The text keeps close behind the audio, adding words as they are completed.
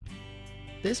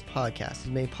This podcast is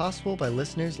made possible by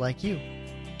listeners like you.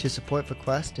 To support the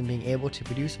Quest in being able to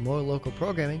produce more local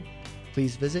programming,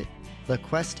 please visit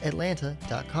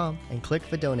thequestatlanta.com and click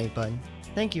the donate button.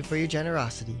 Thank you for your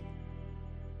generosity.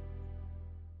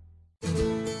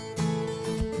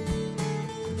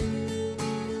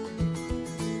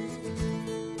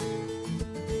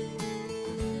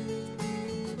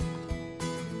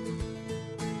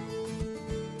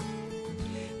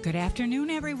 Good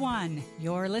afternoon, everyone.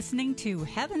 You're listening to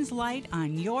Heaven's Light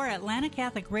on your Atlanta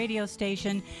Catholic radio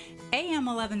station, AM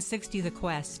 1160 The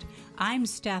Quest. I'm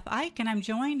Steph Ike, and I'm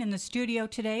joined in the studio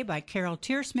today by Carol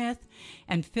Tearsmith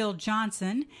and Phil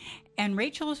Johnson. And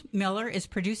Rachel Miller is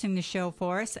producing the show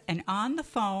for us. And on the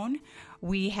phone,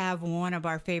 we have one of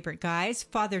our favorite guys,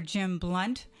 Father Jim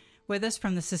Blunt, with us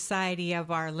from the Society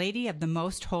of Our Lady of the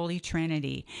Most Holy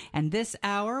Trinity. And this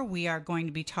hour, we are going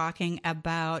to be talking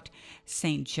about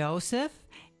St. Joseph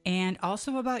and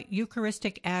also about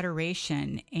Eucharistic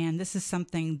adoration. And this is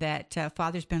something that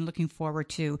Father's been looking forward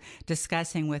to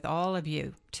discussing with all of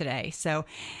you today. So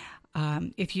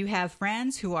if you have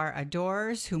friends who are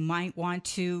adorers who might want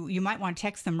to, you might want to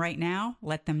text them right now,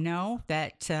 let them know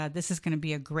that this is going to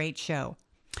be a great show.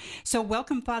 So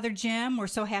welcome, Father Jim. We're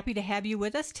so happy to have you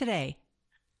with us today.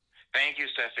 Thank you,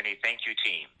 Stephanie. Thank you,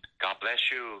 team. God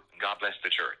bless you. God bless the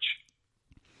church.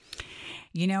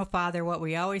 You know, Father, what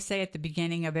we always say at the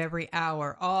beginning of every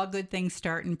hour, all good things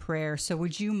start in prayer. So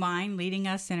would you mind leading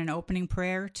us in an opening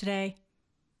prayer today?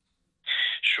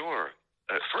 Sure.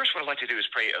 First, what I'd like to do is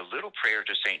pray a little prayer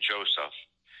to St. Joseph,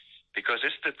 because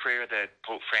it's the prayer that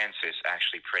Pope Francis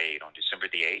actually prayed on December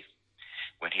the 8th.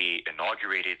 When he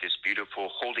inaugurated this beautiful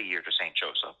holy year to St.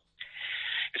 Joseph.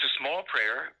 It's a small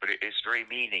prayer, but it's very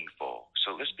meaningful.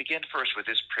 So let's begin first with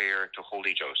this prayer to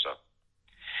Holy Joseph.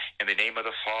 In the name of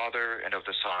the Father, and of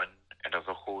the Son, and of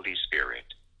the Holy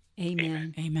Spirit.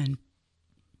 Amen. Amen.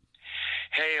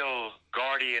 Hail,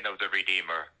 guardian of the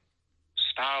Redeemer,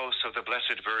 spouse of the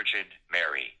Blessed Virgin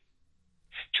Mary.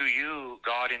 To you,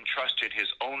 God entrusted his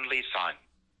only Son.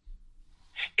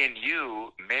 In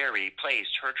you, Mary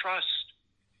placed her trust.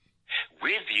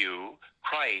 With you,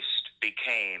 Christ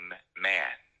became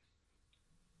man.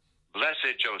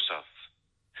 Blessed Joseph,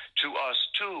 to us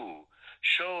too,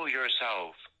 show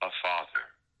yourself a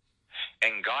father,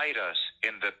 and guide us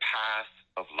in the path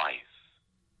of life.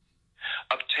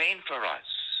 Obtain for us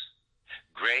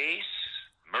grace,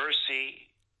 mercy,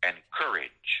 and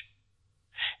courage,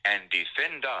 and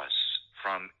defend us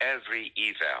from every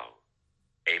evil.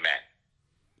 Amen.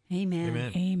 Amen.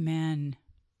 Amen. Amen.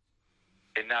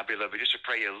 And now, beloved, just to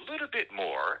pray a little bit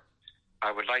more,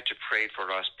 I would like to pray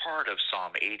for us part of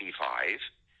Psalm 85.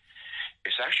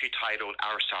 It's actually titled,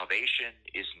 Our Salvation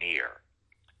is Near.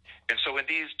 And so in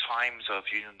these times of,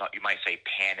 you might say,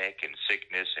 panic and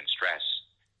sickness and stress,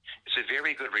 it's a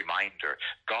very good reminder.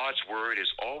 God's word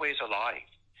is always alive.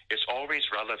 It's always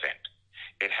relevant.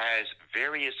 It has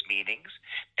various meanings,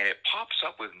 and it pops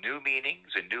up with new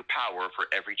meanings and new power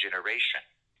for every generation.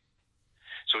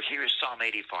 So here is Psalm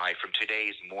 85 from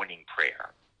today's morning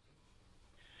prayer.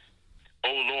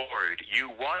 O Lord, you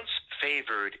once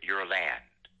favored your land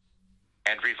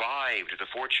and revived the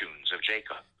fortunes of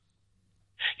Jacob.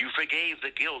 You forgave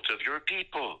the guilt of your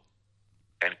people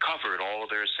and covered all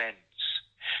their sins.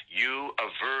 You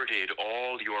averted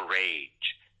all your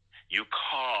rage. You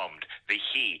calmed the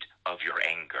heat of your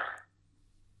anger.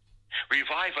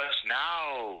 Revive us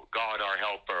now, God our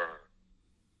helper.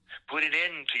 Put an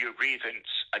end to your grievance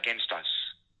against us.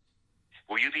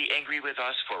 Will you be angry with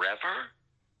us forever?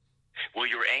 Will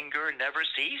your anger never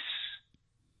cease?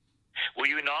 Will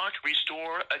you not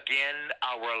restore again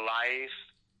our life,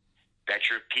 that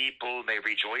your people may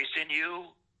rejoice in you?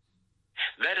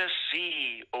 Let us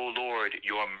see, O Lord,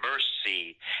 your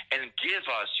mercy, and give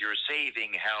us your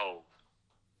saving help.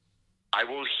 I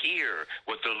will hear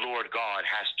what the Lord God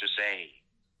has to say,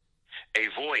 a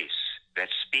voice that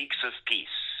speaks of peace.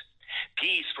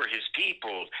 Peace for his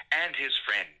people and his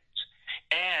friends,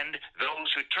 and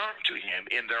those who turn to him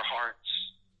in their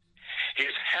hearts.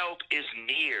 His help is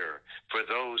near for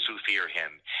those who fear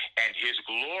him, and his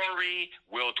glory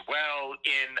will dwell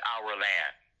in our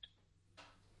land.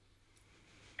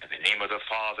 In the name of the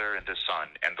Father, and the Son,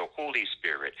 and the Holy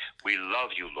Spirit, we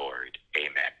love you, Lord.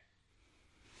 Amen.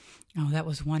 Oh, that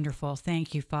was wonderful.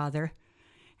 Thank you, Father.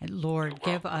 And Lord,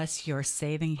 give us your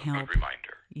saving help. Good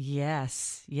reminder.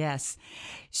 Yes, yes.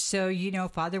 So,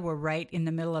 Father, we're right in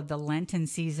the middle of the Lenten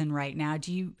season right now.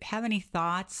 Do you have any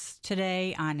thoughts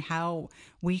today on how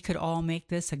we could all make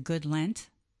this a good Lent?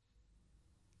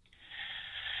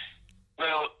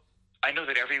 Well, I know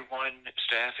that everyone,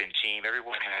 staff and team,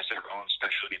 everyone has their own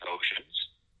special devotions.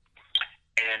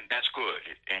 And that's good.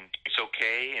 And it's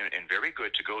okay and very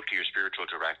good to go to your spiritual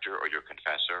director or your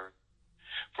confessor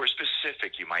for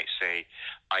specific, you might say,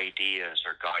 ideas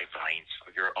or guidelines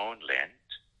for your own Lent.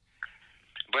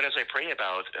 But as I pray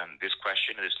about this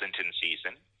question in this Lenten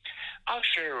season, I'll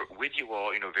share with you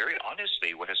all, very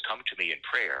honestly what has come to me in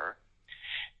prayer.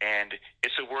 And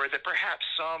it's a word that perhaps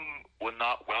some will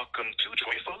not welcome too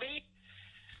joyfully.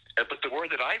 But the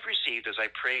word that I've received as I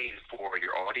pray for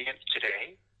your audience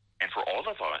today and for all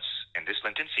of us in this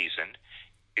Lenten season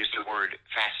is the word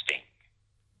fasting.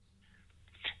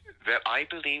 That I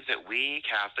believe that we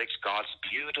Catholics, God's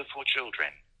beautiful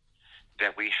children,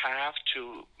 that we have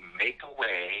to make a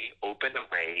way, open a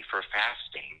way for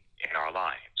fasting in our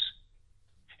lives,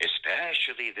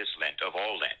 especially this Lent, of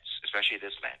all Lents, especially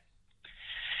this Lent.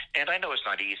 And I know it's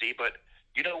not easy, but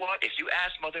you know what? If you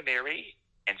ask Mother Mary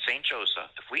and St.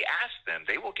 Joseph, if we ask them,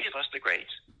 they will give us the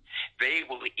grace. They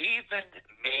will even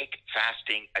make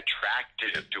fasting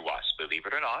attractive to us, believe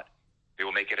it or not. They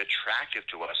will make it attractive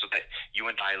to us so that you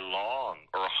and I long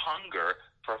or hunger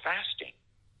for fasting.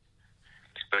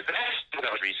 But that's what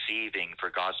I was receiving for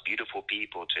God's beautiful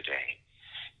people today.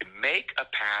 Make a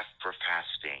path for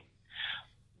fasting.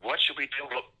 What should we do?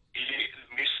 Well,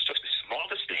 the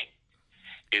smallest thing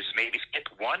is maybe skip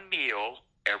one meal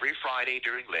every Friday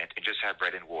during Lent and just have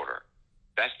bread and water.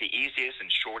 That's the easiest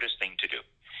and shortest thing to do.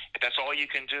 If that's all you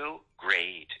can do,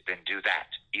 great, then do that.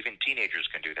 Even teenagers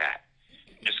can do that.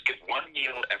 Just skip one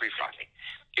meal every Friday.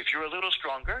 If you're a little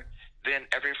stronger, then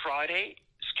every Friday,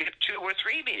 skip 2 or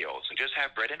 3 meals and just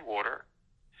have bread and water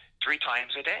 3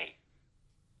 times a day.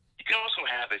 You can also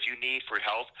have, if you need for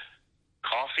health,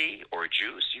 coffee or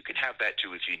juice. You can have that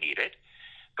too if you need it.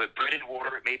 But bread and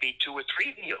water, maybe 2 or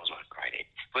 3 meals on Friday.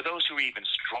 For those who are even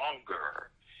stronger,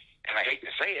 and I hate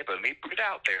to say it, but let me put it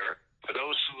out there, for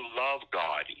those who love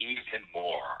God even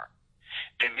more,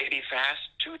 then maybe fast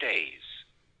 2 days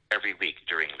every week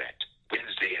during Lent.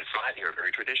 Wednesday and Friday are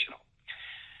very traditional.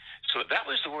 So that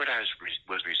was the word I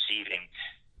was receiving.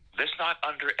 Let's not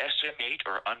underestimate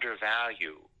or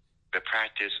undervalue the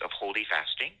practice of holy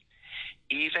fasting.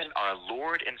 Even our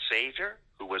Lord and Savior,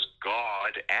 who was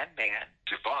God and man,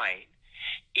 divine,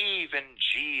 even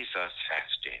Jesus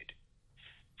fasted.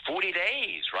 40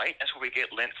 days, right? That's where we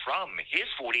get Lent from, his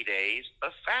 40 days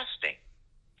of fasting.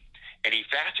 And he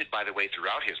fasted, by the way,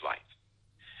 throughout his life.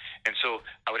 And so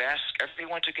I would ask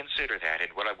everyone to consider that. And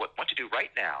what I want to do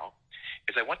right now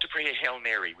is I want to pray a Hail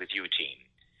Mary with you, team.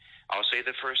 I'll say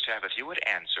the first half, if you would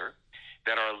answer,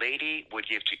 that Our Lady would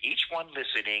give to each one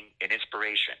listening an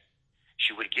inspiration.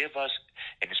 She would give us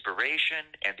an inspiration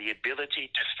and the ability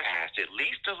to fast at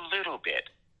least a little bit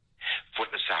for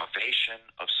the salvation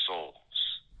of souls.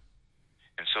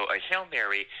 And so a Hail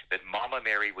Mary that Mama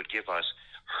Mary would give us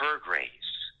her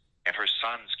grace and her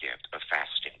son's gift of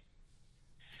fasting.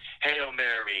 Hail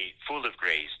Mary, full of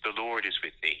grace, the Lord is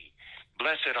with thee.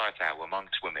 Blessed art thou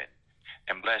amongst women,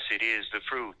 and blessed is the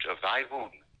fruit of thy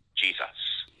womb, Jesus.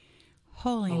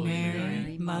 Holy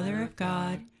Mary, Mother of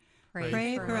God,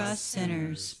 pray for us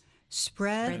sinners.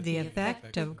 Spread the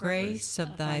effective grace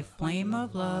of thy flame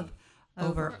of love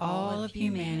over all of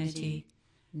humanity,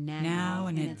 now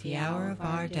and at the hour of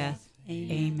our death.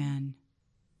 Amen.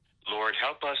 Lord,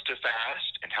 help us to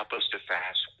fast, and help us to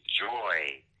fast with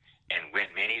joy and win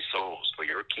many souls for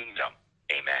your kingdom.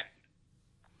 Amen.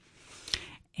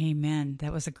 Amen.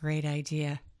 That was a great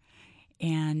idea.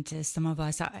 And some of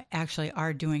us actually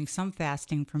are doing some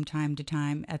fasting from time to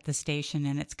time at the station,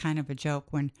 and it's kind of a joke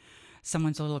when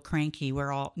someone's a little cranky.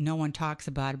 No one talks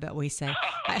about it, but we say,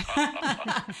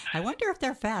 I wonder if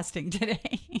they're fasting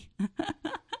today.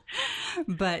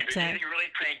 But if you're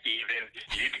really cranky, then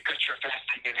you need to cut your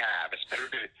fasting in half. It's better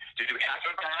to do half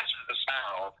a fast with a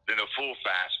smile than a full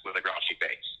fast with a grouchy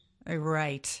face.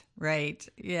 Right.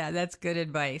 Yeah, that's good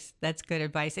advice.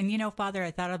 And Father,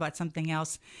 I thought about something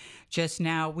else just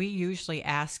now. We usually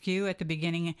ask you at the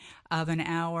beginning of an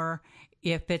hour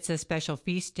if it's a special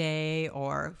feast day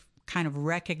or kind of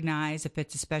recognize if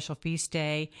it's a special feast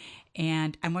day.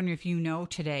 And I'm wondering if you know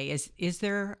today, is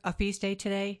there a feast day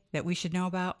today that we should know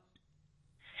about?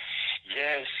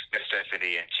 Yes, Ms.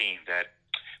 Stephanie and team, that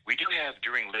we do have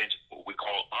during Lent what we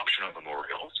call optional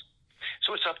memorials.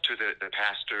 So it's up to the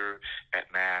pastor at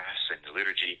Mass and the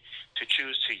liturgy to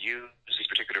choose to use these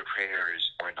particular prayers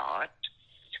or not.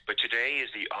 But today is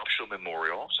the optional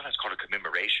memorial, sometimes called a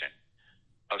commemoration,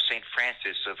 of St.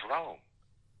 Francis of Rome.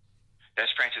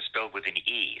 That's Francis spelled with an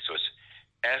E, so it's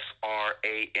Frances.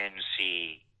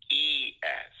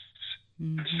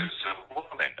 Mm-hmm. This is a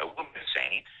woman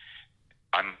saint.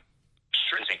 I'm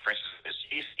sure St. Francis is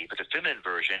easy, but the feminine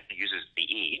version uses the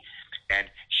E. And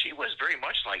she was very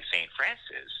much like St.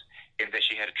 Francis in that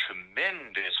she had a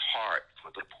tremendous heart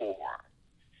for the poor.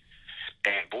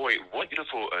 And boy, what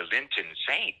beautiful Lenten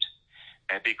saint.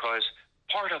 And because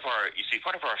part of our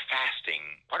fasting,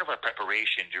 part of our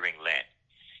preparation during Lent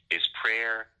is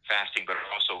prayer, fasting, but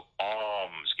also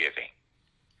almsgiving.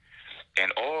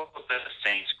 And all of the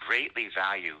saints greatly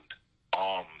valued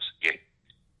almsgiving.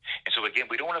 And so again,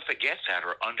 we don't want to forget that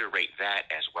or underrate that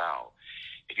as well.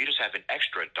 If you just have an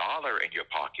extra $1 in your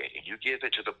pocket and you give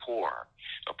it to the poor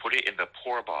or put it in the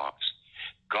poor box,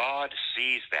 God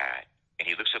sees that and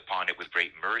he looks upon it with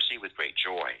great mercy, with great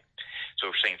joy.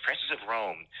 So St. Frances of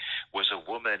Rome was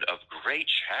a woman of great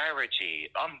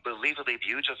charity, unbelievably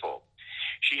beautiful.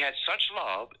 She had such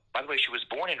love. By the way, she was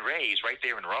born and raised right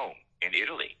there in Rome, in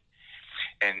Italy.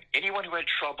 And anyone who had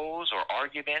troubles or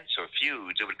arguments or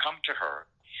feuds, it would come to her.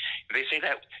 And they say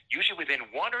that usually within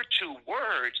 1 or 2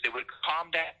 words, they would calm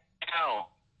down.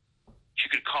 She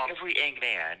could calm every angry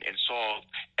man and solve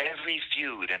every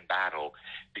feud and battle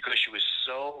because she was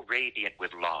so radiant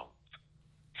with love.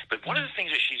 But one of the things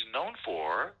that she's known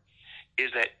for is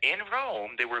that in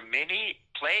Rome, there were many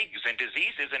plagues and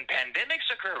diseases and pandemics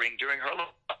occurring during her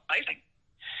life.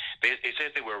 It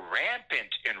says they were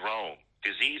rampant in Rome,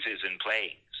 diseases and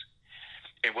plagues.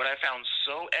 And what I found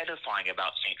so edifying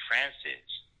about St.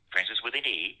 Frances with an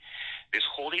E, this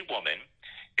holy woman,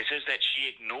 it says that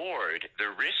she ignored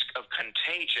the risk of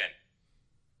contagion.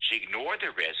 She ignored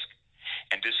the risk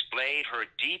and displayed her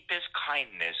deepest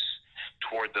kindness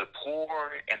toward the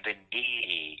poor and the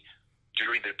needy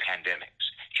during the pandemics.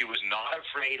 She was not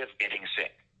afraid of getting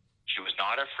sick. She was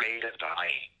not afraid of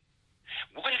dying.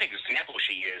 What an example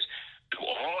she is to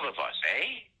all of us,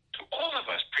 eh? To all of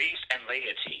us, priests and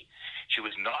laity. She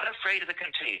was not afraid of the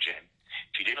contagion.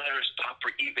 She didn't let her stop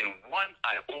for even 1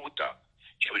 iota.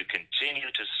 She would continue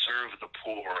to serve the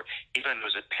poor, even though there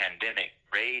was a pandemic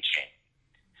raging.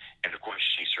 And of course,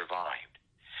 she survived.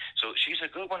 So she's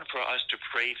a good one for us to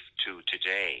pray to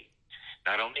today.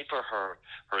 Not only for her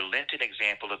Lenten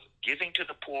example of giving to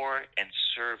the poor and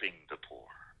serving the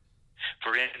poor.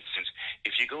 For instance,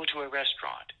 if you go to a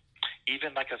restaurant,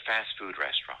 even like a fast food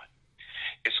restaurant,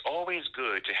 it's always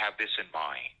good to have this in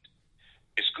mind.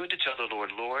 It's good to tell the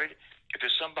Lord, Lord, if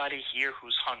there's somebody here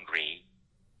who's hungry,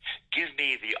 give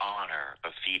me the honor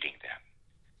of feeding them.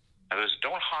 In other words,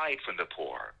 don't hide from the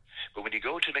poor. But when you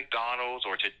go to McDonald's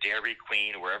or to Dairy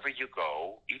Queen, wherever you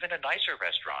go, even a nicer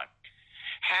restaurant,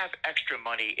 have extra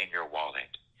money in your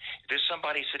wallet. If there's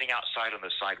somebody sitting outside on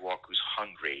the sidewalk who's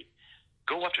hungry,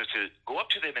 go up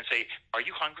to them and say, are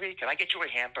you hungry? Can I get you a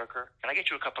hamburger? Can I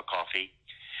get you a cup of coffee?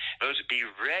 In other words, be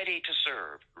ready to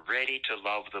serve, ready to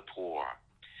love the poor.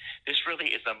 This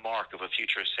really is the mark of a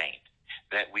future saint,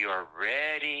 that we are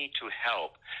ready to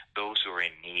help those who are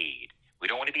in need. We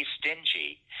don't want to be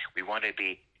stingy. We want to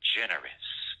be generous.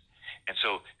 And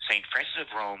so St. Frances of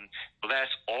Rome, bless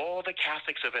all the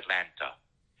Catholics of Atlanta.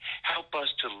 Help us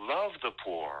to love the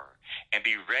poor and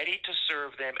be ready to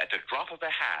serve them at the drop of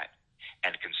a hat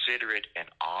and consider it an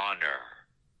honor.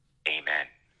 Amen.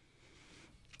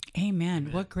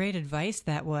 Amen. What great advice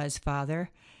that was,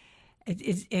 Father.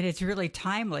 It's really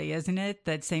timely, isn't it,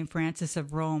 that St. Frances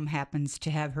of Rome happens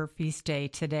to have her feast day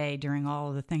today during all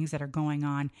of the things that are going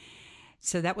on.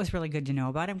 So that was really good to know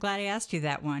about. I'm glad I asked you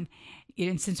that one.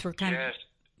 And since we're kind of...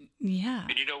 Yeah.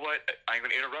 And you know what? I'm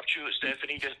going to interrupt you,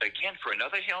 Stephanie, just again for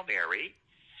another Hail Mary,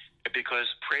 because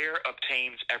prayer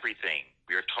obtains everything.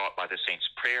 We are taught by the saints,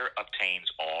 prayer obtains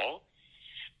all.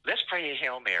 Let's pray a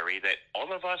Hail Mary that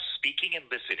all of us speaking and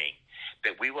listening,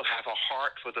 that we will have a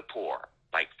heart for the poor,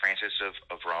 like Frances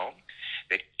of Rome,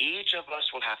 that each of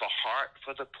us will have a heart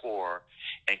for the poor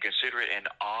and consider it an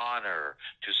honor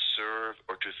to serve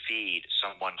or to feed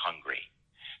someone hungry.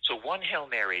 So one Hail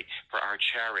Mary for our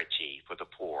charity for the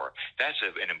poor. That's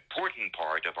an important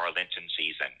part of our Lenten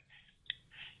season.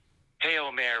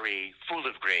 Hail Mary, full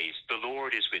of grace, the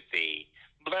Lord is with thee.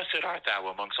 Blessed art thou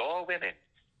amongst all women,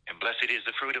 and blessed is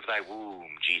the fruit of thy womb,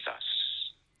 Jesus.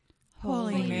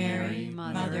 Holy Mary,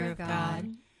 Mother of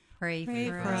God, pray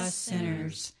for us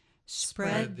sinners.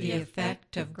 Spread the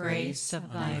effect of grace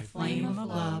of thy flame of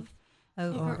love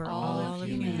over all of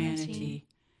humanity,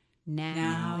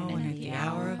 now and at the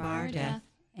hour of our death.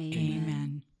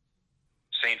 Amen.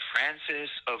 Saint Frances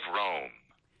of Rome,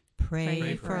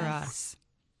 pray for us.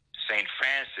 Saint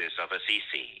Francis of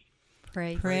Assisi,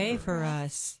 pray for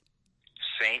us.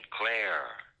 Saint Clare,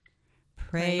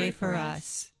 pray for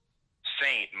us.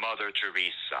 Saint Mother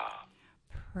Teresa,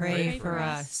 pray for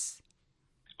us.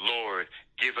 Lord,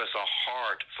 give us a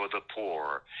heart for the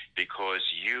poor, because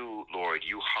you, Lord,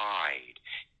 you hide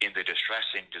in the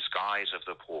distressing disguise of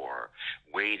the poor,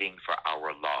 waiting for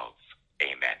our love.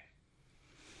 Amen.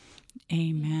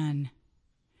 Amen.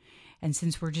 And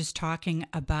since we're just talking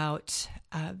about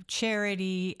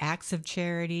charity, acts of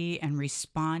charity, and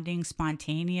responding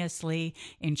spontaneously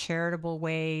in charitable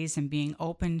ways and being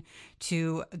open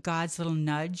to God's little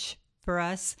nudge for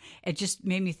us, it just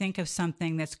made me think of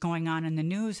something that's going on in the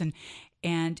news.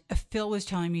 And Phil was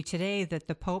telling me today that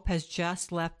the Pope has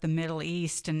just left the Middle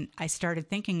East. And I started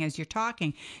thinking as you're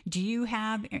talking, do you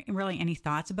have really any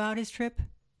thoughts about his trip?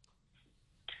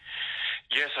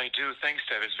 Yes, I do. Thanks,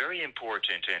 Steph. It's very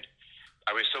important. And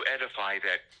I was so edified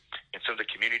that in some of the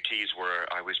communities where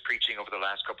I was preaching over the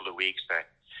last couple of weeks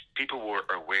that people were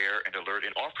aware and alert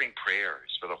and offering prayers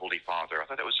for the Holy Father. I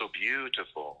thought that was so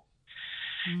beautiful.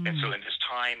 And so in this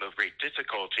time of great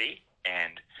difficulty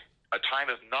and a time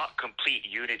of not complete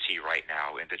unity right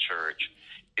now in the church,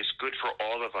 it's good for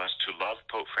all of us to love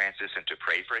Pope Francis and to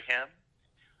pray for him.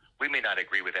 We may not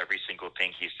agree with every single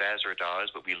thing he says or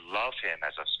does, but we love him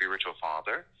as a spiritual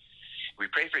father. We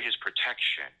pray for his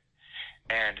protection.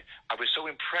 And I was so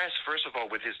impressed, first of all,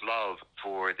 with his love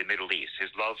for the Middle East, his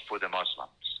love for the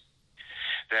Muslims,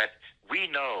 that we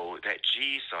know that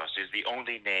Jesus is the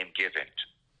only name given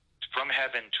from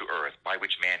heaven to earth by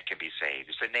which man can be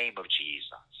saved. It's the name of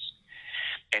Jesus.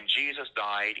 And Jesus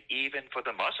died even for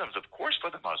the Muslims, of course,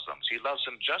 for the Muslims. He loves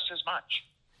them just as much.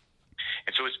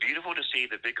 And so it's beautiful to see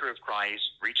the Vicar of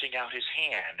Christ reaching out his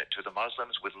hand to the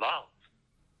Muslims with love.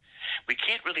 We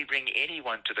can't really bring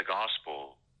anyone to the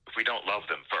gospel if we don't love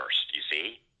them first, you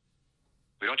see.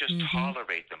 We don't just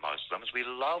tolerate the Muslims, we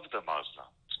love the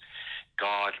Muslims.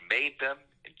 God made them,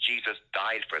 and Jesus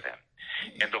died for them.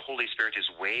 And the Holy Spirit is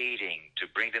waiting to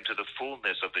bring them to the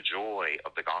fullness of the joy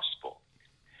of the gospel.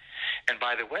 And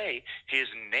by the way, his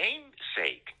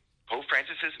namesake, Pope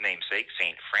Francis's namesake,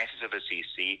 St. Francis of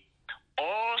Assisi,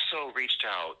 also reached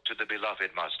out to the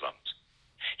beloved Muslims.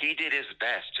 He did his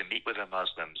best to meet with the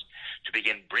Muslims to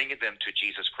begin bringing them to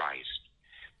Jesus Christ.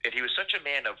 And he was such a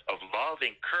man of love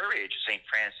and courage, St.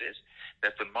 Francis,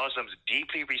 that the Muslims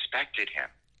deeply respected him.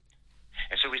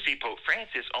 And so we see Pope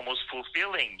Francis almost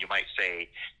fulfilling, you might say,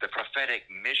 the prophetic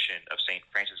mission of St.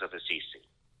 Francis of Assisi.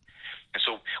 And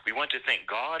so we want to thank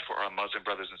God for our Muslim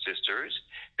brothers and sisters.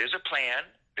 There's a plan,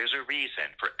 there's a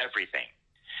reason for everything.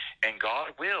 And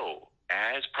God will,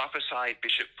 as prophesied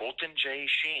Bishop Fulton J.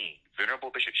 Sheen,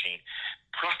 Venerable Bishop Sheen,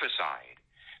 prophesied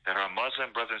that our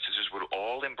Muslim brothers and sisters would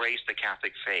all embrace the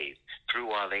Catholic faith through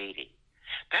Our Lady.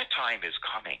 That time is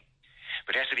coming,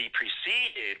 but it has to be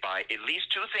preceded by at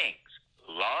least two things: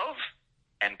 love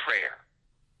and prayer.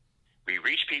 We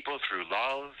reach people through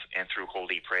love and through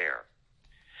holy prayer.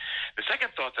 The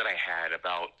second thought that I had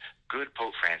about good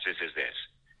Pope Francis is this,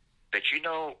 that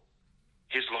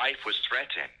his life was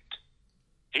threatened.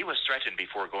 He was threatened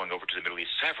before going over to the Middle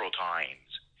East several times.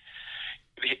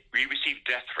 We received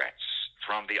death threats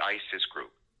from the ISIS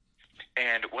group.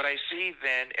 And what I see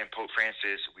then in Pope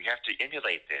Francis, we have to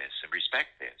emulate this and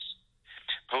respect this.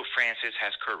 Pope Francis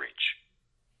has courage.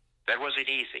 That wasn't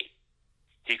easy.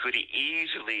 He could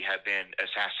easily have been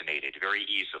assassinated, very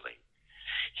easily.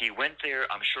 He went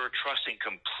there, I'm sure, trusting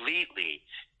completely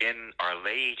in Our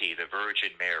Lady, the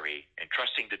Virgin Mary, and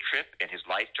trusting the trip and his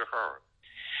life to her.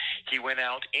 He went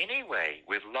out anyway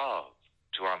with love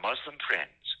to our Muslim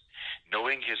friends,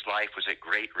 knowing his life was at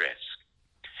great risk.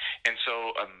 And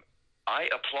so I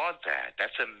applaud that.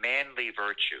 That's a manly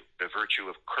virtue, the virtue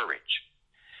of courage.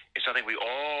 It's something we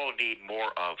all need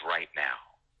more of right now.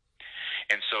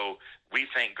 And so we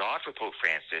thank God for Pope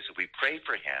Francis. We pray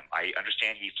for him. I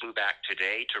understand he flew back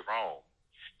today to Rome.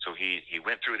 So he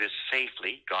went through this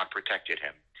safely. God protected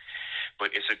him.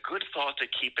 But it's a good thought to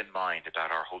keep in mind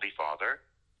about our Holy Father.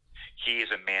 He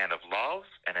is a man of love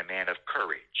and a man of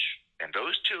courage. And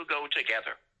those two go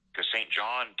together. Because St.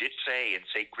 John did say in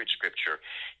sacred scripture,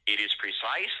 it is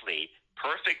precisely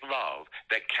perfect love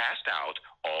that casts out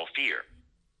all fear.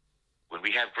 When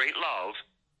we have great love,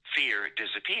 fear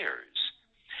disappears.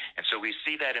 And so we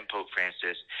see that in Pope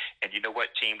Francis. And you know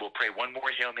what, team? We'll pray one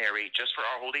more Hail Mary just for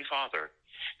our Holy Father,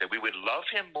 that we would love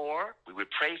him more, we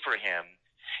would pray for him,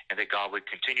 and that God would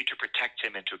continue to protect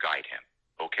him and to guide him.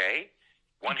 Okay?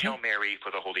 One Hail Mary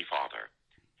for the Holy Father.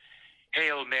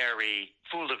 Hail Mary,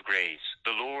 full of grace,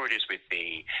 the Lord is with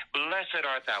thee. Blessed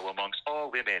art thou amongst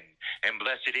all women, and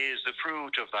blessed is the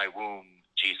fruit of thy womb,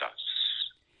 Jesus.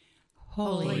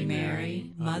 Holy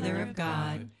Mary, Mother of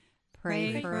God,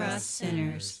 pray for us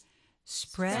sinners.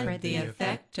 Spread the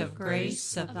effect of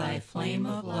grace of thy flame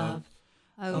of love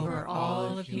over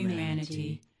all of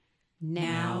humanity,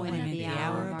 now and at the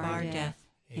hour of our death.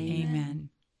 Amen.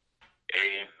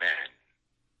 Amen.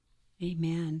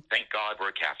 Amen. Thank God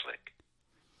we're Catholic.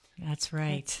 That's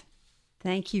right.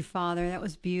 Thank you, Father. That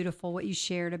was beautiful what you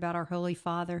shared about our Holy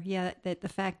Father. Yeah, that the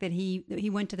fact that he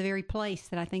went to the very place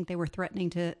that I think they were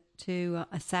threatening to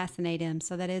assassinate him.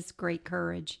 So that is great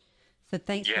courage. So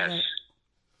thanks for that.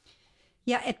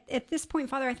 Yeah, at this point,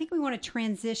 Father, I think we want to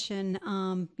transition.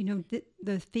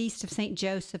 The Feast of St.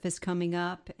 Joseph is coming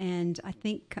up, and I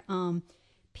think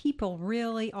people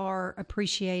really are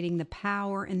appreciating the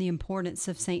power and the importance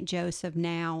of St. Joseph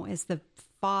now as the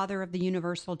father of the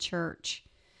universal church.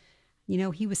 You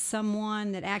know, he was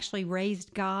someone that actually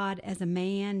raised God as a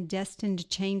man destined to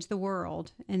change the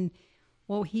world. And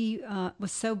well, he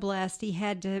was so blessed. He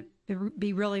had to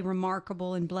be really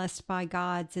remarkable and blessed by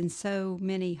God's in so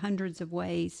many hundreds of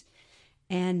ways.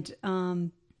 And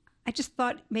I just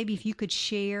thought maybe if you could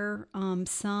share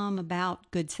some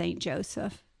about good St.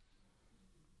 Joseph.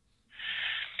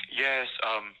 Yes,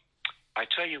 I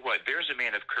tell you what, there's a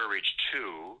man of courage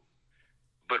too.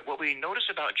 But what we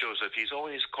notice about Joseph, he's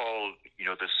always called,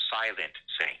 the silent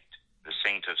saint, the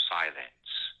saint of silence.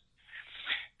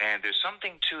 And there's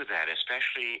something to that,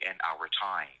 especially in our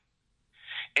time.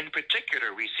 In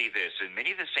particular, we see this, and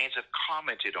many of the saints have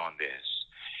commented on this,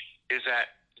 is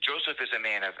that Joseph is a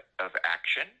man of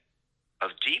action,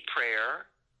 of deep prayer,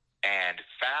 and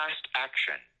fast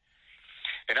action.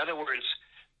 In other words,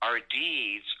 our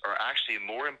deeds are actually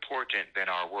more important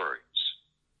than our words.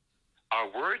 Our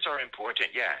words are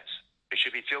important, yes. They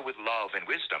should be filled with love and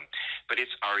wisdom, but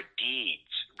it's our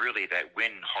deeds, really, that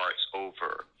win hearts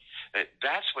over.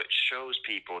 That's what shows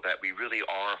people that we really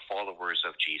are followers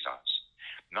of Jesus.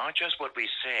 Not just what we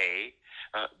say,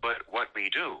 but what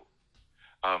we do.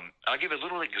 I'll give a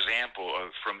little example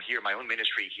from here, my own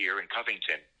ministry here in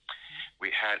Covington.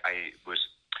 I was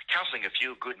counseling a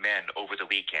few good men over the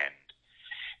weekend,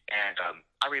 and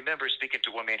I remember speaking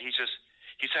to one man.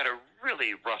 He's had a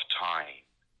really rough time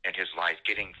in his life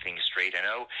getting things straight. I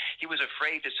know he was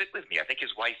afraid to sit with me. I think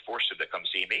his wife forced him to come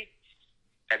see me.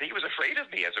 I think he was afraid of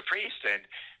me as a priest, and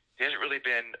he hasn't really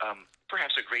been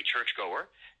perhaps a great churchgoer.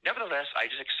 Nevertheless, I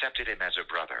just accepted him as a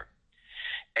brother.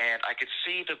 And I could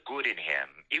see the good in him.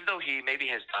 Even though he maybe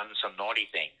has done some naughty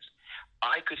things,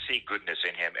 I could see goodness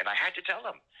in him. And I had to tell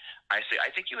him, I say,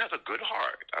 I think you have a good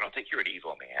heart. I don't think you're an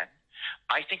evil man.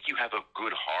 I think you have a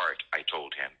good heart, I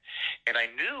told him. And I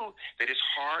knew that his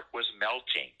heart was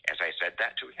melting as I said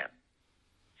that to him.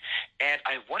 And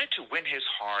I wanted to win his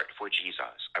heart for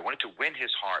Jesus. I wanted to win his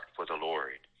heart for the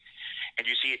Lord. And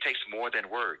you see, it takes more than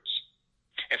words.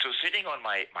 And so sitting on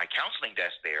my counseling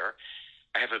desk there,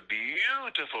 I have a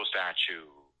beautiful statue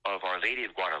of Our Lady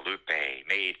of Guadalupe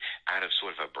made out of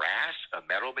sort of a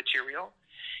metal material.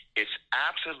 It's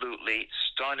absolutely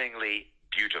stunningly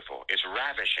beautiful. It's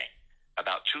ravishing,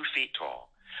 about 2 feet tall,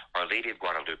 Our Lady of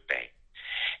Guadalupe.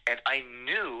 And I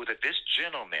knew that this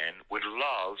gentleman would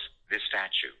love this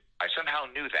statue. I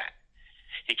somehow knew that.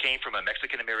 He came from a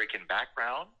Mexican-American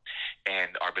background,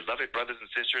 and our beloved brothers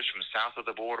and sisters from south of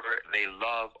the border, they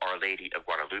love Our Lady of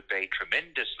Guadalupe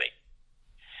tremendously.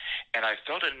 And I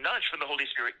felt a nudge from the Holy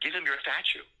Spirit, give him your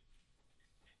statue.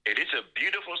 It is a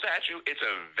beautiful statue. It's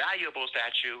a valuable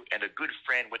statue, and a good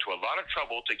friend went to a lot of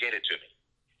trouble to get it to me.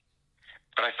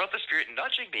 But I felt the Spirit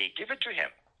nudging me, give it to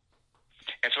him.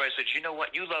 And so I said, you know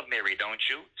what? You love Mary, don't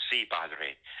you? Si,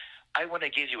 Padre. I want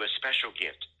to give you a special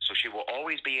gift. So she will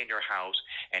always be in your house,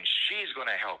 and she's going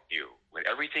to help you with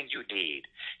everything you need.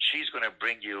 She's going to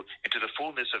bring you into the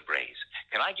fullness of grace.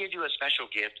 Can I give you a special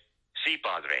gift? Si,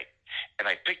 Padre. And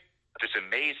I picked this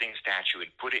amazing statue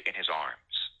and put it in his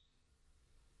arms.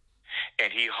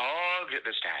 And he hugged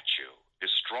the statue.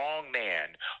 This strong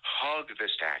man hugged the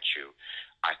statue.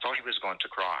 I thought he was going to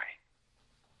cry.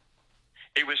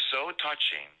 It was so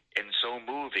touching and so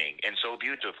moving and so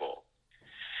beautiful.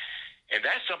 And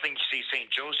that's something, see,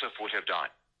 St. Joseph would have done.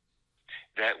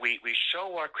 That we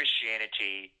show our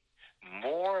Christianity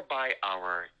more by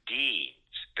our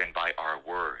deeds than by our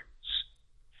words.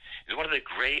 It's one of the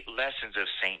great lessons of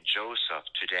St. Joseph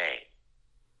today.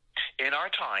 In our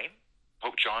time,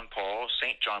 St.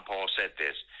 John Paul said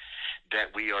this,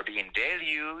 that we are being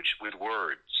deluged with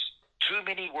words. Too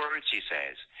many words, he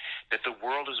says, that the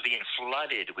world is being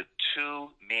flooded with too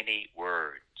many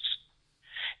words.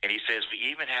 And he says we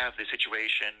even have the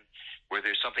situation where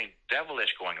there's something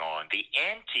devilish going on, the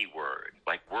anti-word,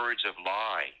 like words of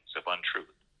lies, of untruth.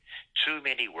 Too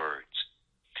many words.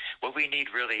 What we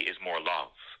need really is more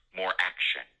love, more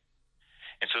action.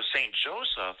 And so St.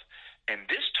 Joseph, in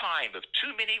this time of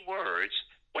too many words,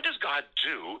 what does God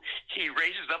do? He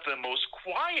raises up the most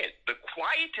quiet, the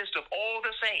quietest of all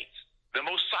the saints, the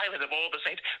most silent of all the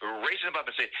saints, raises him up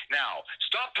and says, now,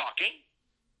 stop talking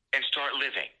and start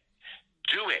living.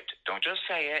 Do it. Don't just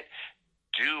say it.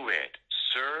 Do it.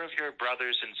 serve your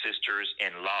brothers and sisters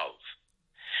in love.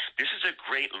 This is a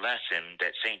great lesson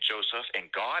that St. Joseph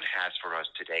and God has for us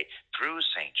today through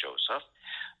St. Joseph.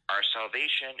 Our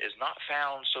salvation is not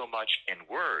found so much in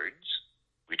words.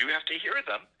 We do have to hear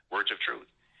them, words of truth,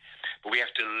 but we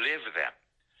have to live them.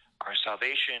 Our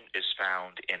salvation is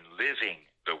found in living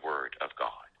the Word of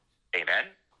God.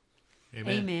 Amen?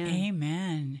 Amen.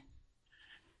 Amen.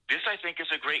 This, I think,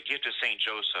 is a great gift of St.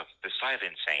 Joseph, the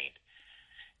silent saint.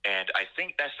 And I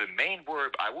think that's the main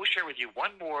word. I will share with you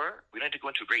one more. We don't need to go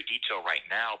into great detail right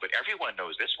now, but everyone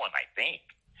knows this one, I think.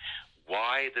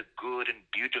 Why the good and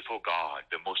beautiful God,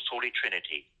 the most holy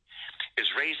Trinity, is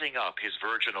raising up his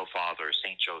virginal father,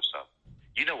 St. Joseph.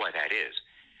 You know why that is.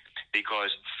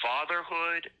 Because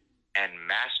fatherhood and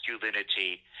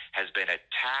masculinity has been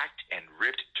attacked and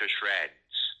ripped to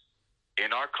shreds. In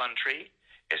our country,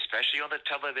 especially on the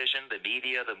television, the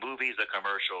media, the movies, the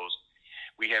commercials,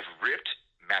 we have ripped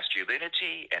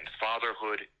masculinity and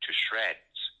fatherhood to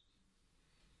shreds.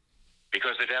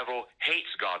 Because the devil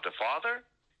hates God the Father,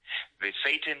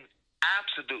 Satan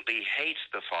absolutely hates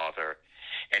the Father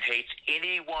and hates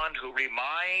anyone who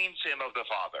reminds him of the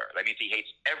Father. That means he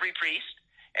hates every priest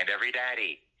and every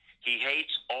daddy. He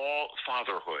hates all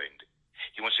fatherhood.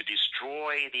 He wants to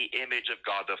destroy the image of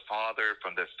God the Father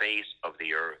from the face of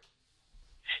the earth.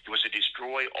 He wants to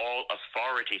destroy all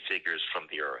authority figures from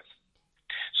the earth,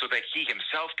 so that he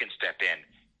himself can step in.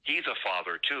 He's a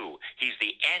father too. He's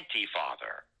the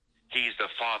anti-father. He's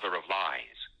the father of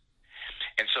lies.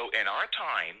 And so in our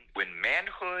time, when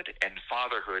manhood and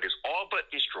fatherhood is all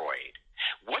but destroyed,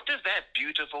 what does that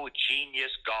beautiful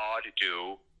genius God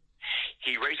do?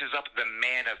 He raises up the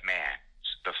man of mans,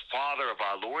 the Father of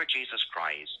our Lord Jesus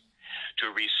Christ,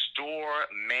 to restore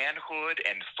manhood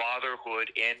and fatherhood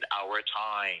in our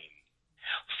time.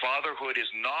 Fatherhood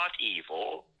is not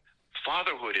evil.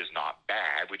 Fatherhood is not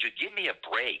bad. Would you give me a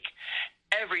break?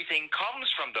 Everything comes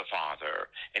from the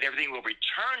Father, and everything will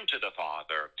return to the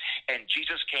Father. And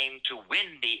Jesus came to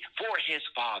win thee for his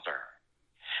Father.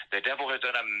 The devil has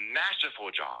done a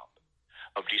masterful job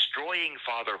of destroying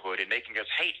fatherhood and making us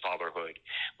hate fatherhood,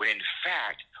 when in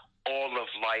fact, all of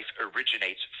life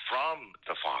originates from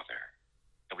the Father.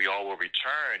 And we all will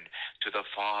return to the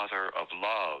Father of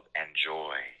love and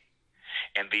joy.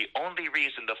 And the only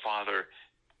reason the Father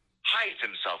hides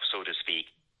himself, so to speak,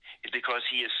 is because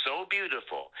he is so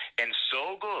beautiful and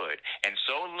so good and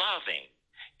so loving.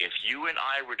 If you and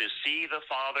I were to see the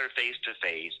Father face to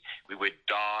face, we would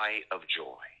die of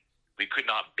joy. We could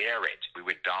not bear it. We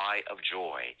would die of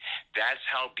joy. That's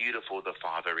how beautiful the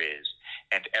Father is.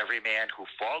 And every man who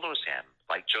follows him,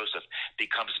 like Joseph,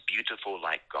 becomes beautiful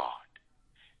like God.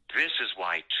 This is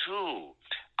why, too,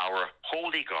 our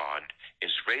holy God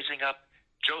is raising up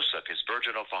Joseph, his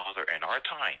virginal father, in our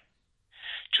time,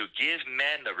 to give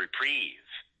men a reprieve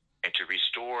and to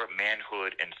restore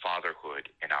manhood and fatherhood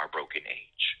in our broken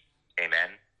age. Amen.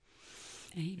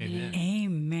 Amen.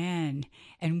 Amen.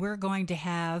 And we're going to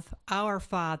have our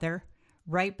Father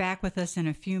right back with us in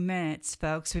a few minutes,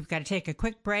 folks. We've got to take a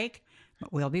quick break,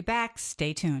 but we'll be back.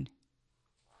 Stay tuned.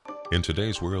 In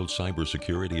today's world,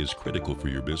 cybersecurity is critical for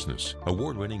your business.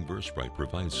 Award-winning Versprite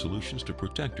provides solutions to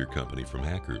protect your company from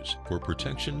hackers. For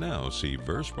protection now, see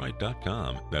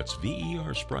Versprite.com. That's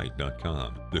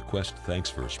VERsprite.com. The Quest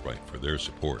thanks Versprite for their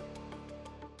support.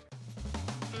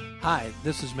 Hi,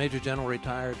 this is Major General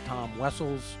Retired Tom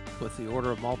Wessels with the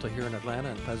Order of Malta here in Atlanta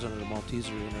and President of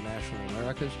Malteser International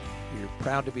Americas. You're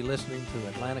proud to be listening to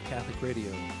Atlanta Catholic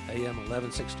Radio, AM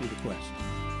 1160 The Quest.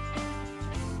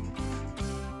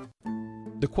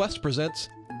 The Quest presents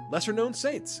Lesser Known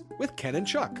Saints with Ken and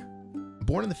Chuck.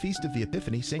 Born on the Feast of the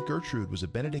Epiphany, St. Gertrude was a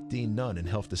Benedictine nun in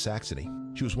Helfta, Saxony.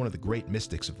 She was one of the great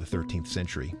mystics of the 13th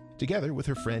century. Together with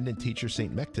her friend and teacher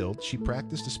St. Mechthild, she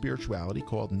practiced a spirituality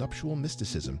called nuptial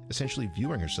mysticism, essentially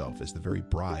viewing herself as the very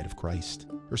bride of Christ.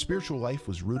 Her spiritual life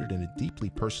was rooted in a deeply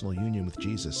personal union with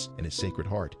Jesus and his Sacred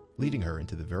Heart, leading her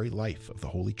into the very life of the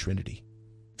Holy Trinity.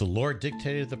 The Lord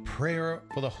dictated the prayer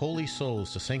for the holy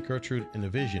souls to St. Gertrude in a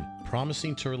vision,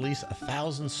 promising to release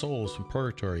 1,000 souls from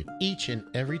purgatory each and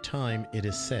every time it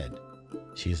is said.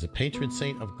 She is the patron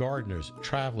saint of gardeners,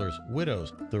 travelers,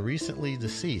 widows, the recently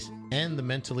deceased, and the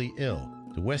mentally ill.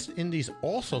 The West Indies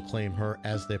also claim her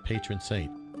as their patron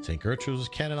saint. St. Gertrude was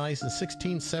canonized in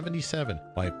 1677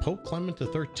 by Pope Clement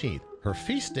XIII. Her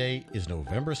feast day is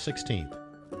November 16th.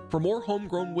 For more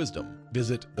homegrown wisdom,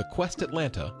 visit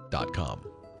thequestatlanta.com.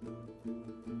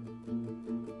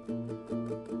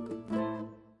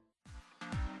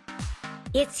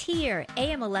 It's here.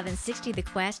 AM 1160 The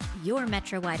Quest, your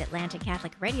Metro-wide Atlanta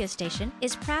Catholic radio station,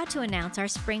 is proud to announce our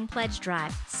Spring Pledge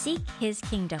Drive, Seek His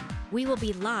Kingdom. We will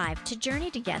be live to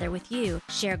journey together with you,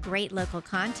 share great local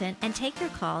content, and take your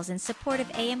calls in support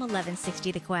of AM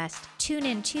 1160 The Quest. Tune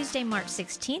in Tuesday, March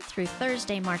 16th through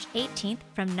Thursday, March 18th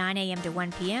from 9 a.m. to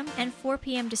 1 p.m. and 4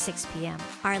 p.m. to 6 p.m.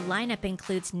 Our lineup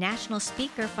includes national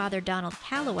speaker Father Donald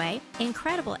Calloway,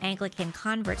 incredible Anglican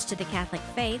converts to the Catholic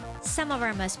faith, some of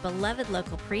our most beloved local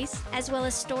priests, as well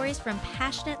as stories from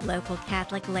passionate local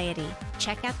Catholic laity.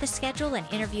 Check out the schedule and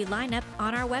interview lineup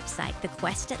on our website,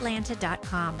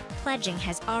 thequestatlanta.com. Pledging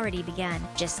has already begun.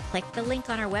 Just click the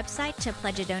link on our website to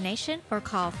pledge a donation or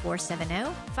call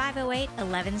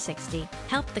 470-508-1160.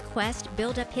 Help the Quest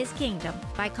build up his kingdom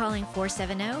by calling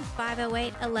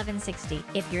 470-508-1160.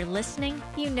 If you're listening,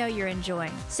 you know you're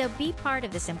enjoying. So be part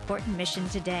of this important mission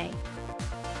today.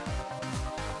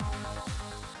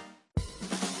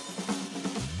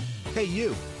 Hey,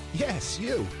 you. Yes,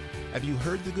 you. Have you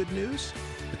heard the good news?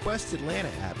 The Quest Atlanta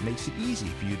app makes it easy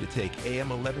for you to take AM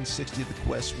 1160 The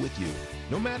Quest with you,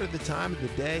 no matter the time of the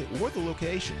day or the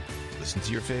location. Listen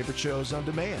to your favorite shows on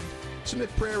demand.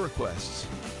 Submit prayer requests,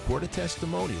 record a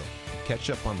testimonial, and catch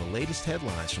up on the latest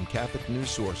headlines from Catholic news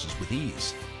sources with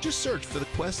ease. Just search for The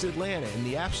Quest Atlanta in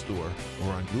the App Store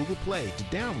or on Google Play to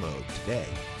download today.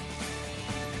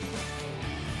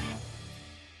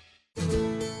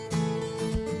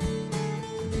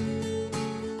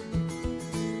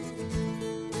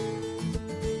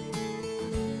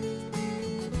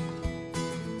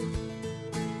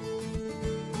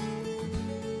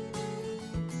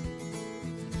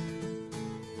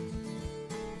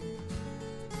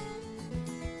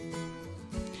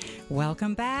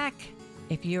 Welcome back.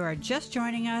 If you are just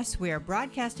joining us, we are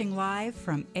broadcasting live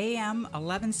from AM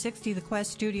 1160 The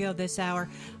Quest studio this hour.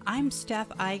 I'm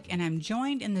Steph Ike, and I'm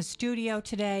joined in the studio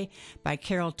today by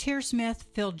Carol Tearsmith,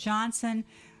 Phil Johnson,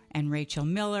 and Rachel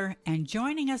Miller. And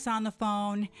joining us on the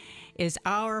phone is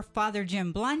our Father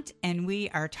Jim Blunt, and we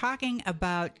are talking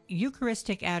about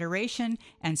Eucharistic adoration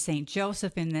and St.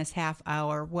 Joseph in this half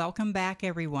hour. Welcome back,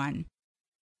 everyone.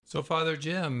 So, Father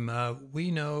Jim,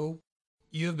 we know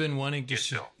you've been wanting to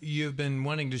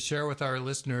share with our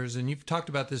listeners, and you've talked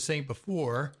about this saint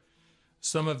before,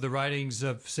 some of the writings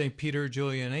of St. Peter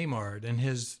Julian Eymard and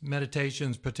his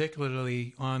meditations,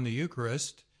 particularly on the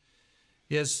Eucharist.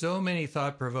 He has so many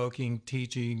thought-provoking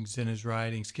teachings in his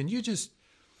writings. Can you just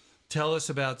tell us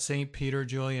about St. Peter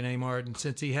Julian Eymard? And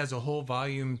since he has a whole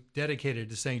volume dedicated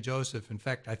to St. Joseph, in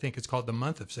fact, I think it's called the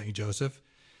Month of St. Joseph,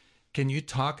 can you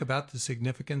talk about the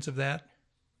significance of that?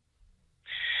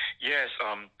 Yes,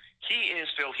 he is,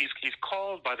 Phil, he's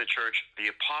called by the Church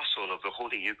the Apostle of the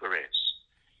Holy Eucharist.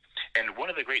 And one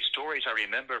of the great stories I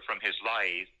remember from his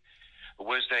life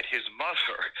was that his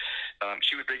mother,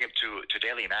 she would bring him to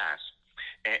daily Mass.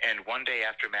 And one day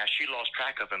after Mass, she lost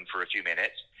track of him for a few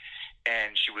minutes.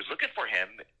 And she was looking for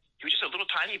him. He was just a little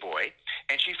tiny boy.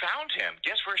 And she found him.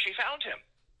 Guess where she found him?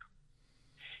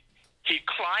 He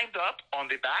climbed up on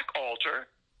the back altar,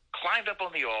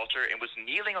 and was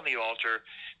kneeling on the altar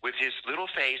with his little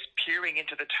face peering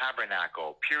into the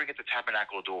tabernacle, peering at the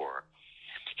tabernacle door.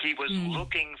 He was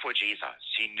looking for Jesus.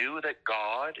 He knew that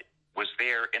God was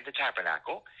there in the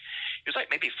tabernacle. He was like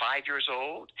maybe 5 years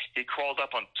old. He crawled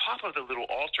up on top of the little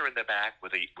altar in the back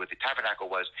where the tabernacle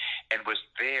was, and was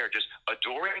there just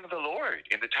adoring the Lord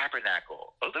in the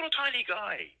tabernacle. A little tiny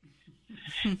guy.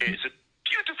 It's a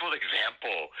beautiful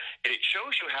example. And it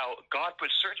shows you how God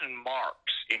puts certain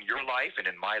marks in your life and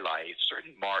in my life,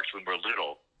 certain marks when we're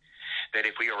little, that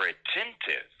if we are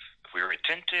attentive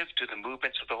to the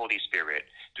movements of the Holy Spirit,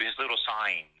 to his little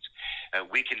signs,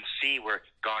 we can see where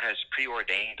God has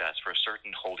preordained us for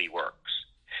certain holy works.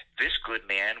 This good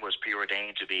man was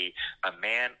preordained to be a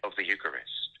man of the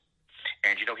Eucharist.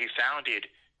 And, he founded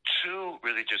two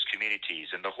religious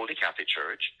communities in the Holy Catholic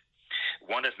Church,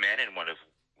 one of men and one of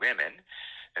women,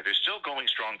 and they're still going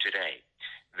strong today.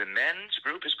 The men's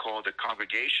group is called the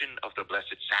Congregation of the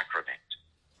Blessed Sacrament.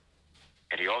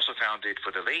 And he also founded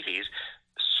for the ladies,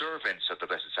 Servants of the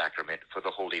Blessed Sacrament for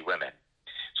the holy women.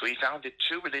 So he founded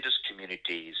two religious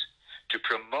communities to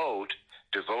promote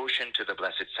devotion to the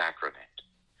Blessed Sacrament.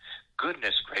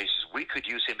 Goodness gracious, we could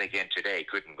use him again today,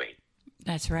 couldn't we?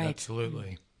 That's right.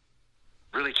 Absolutely.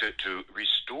 Really to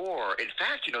restore. In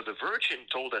fact, the Virgin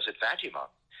told us at Fatima,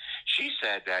 she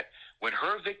said that when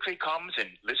her victory comes,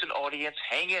 and listen, audience,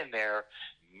 hang in there,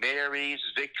 Mary's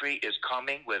victory is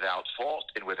coming without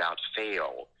fault and without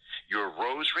fail. Your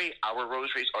rosary, our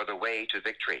rosaries, are the way to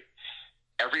victory.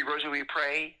 Every rosary we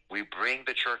pray, we bring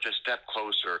the Church a step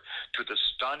closer to the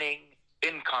stunning,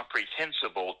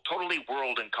 incomprehensible, totally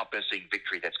world-encompassing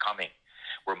victory that's coming.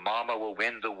 where Mama will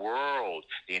win the world,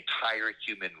 the entire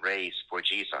human race for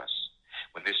Jesus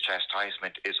when this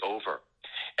chastisement is over.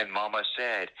 And Mama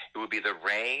said it would be the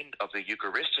reign of the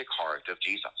Eucharistic heart of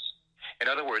Jesus. In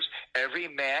other words, every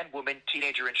man, woman,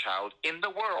 teenager, and child in the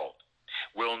world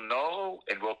will know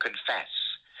and will confess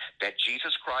that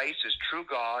Jesus Christ is true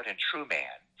God and true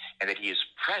man, and that he is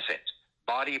present,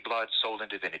 body, blood, soul, and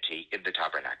divinity in the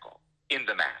tabernacle, in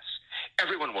the Mass.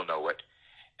 Everyone will know it.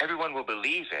 Everyone will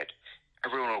believe it.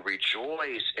 Everyone will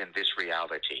rejoice in this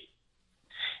reality.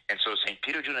 And so St.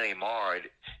 Peter Julian Eymard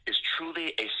is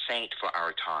truly a saint for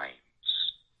our times.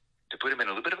 To put him in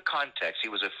a little bit of context, he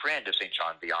was a friend of St.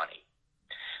 John Vianney.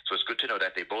 So it's good to know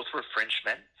that they both were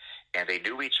Frenchmen, and they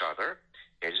knew each other.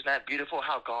 Isn't that beautiful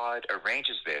how God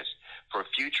arranges this for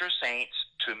future saints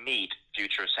to meet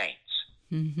future saints?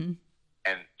 Mm-hmm.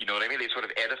 And you know what I mean? They sort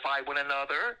of edify one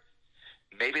another.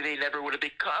 Maybe they never would have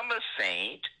become a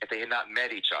saint if they had not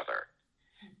met each other.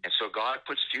 And so God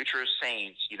puts future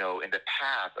saints, in the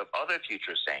path of other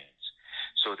future saints.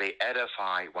 So they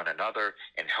edify one another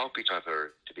and help each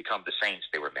other to become the saints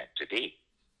they were meant to be.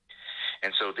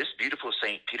 And so this beautiful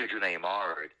Saint Peter Julian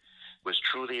Eymard was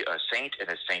truly a saint and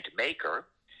a saint maker.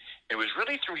 It was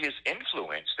really through his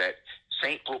influence that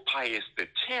Saint Pope Pius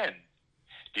X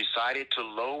decided to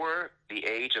lower the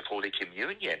age of Holy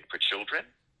Communion for children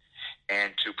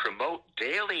and to promote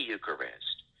daily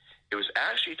Eucharist. It was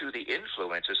actually through the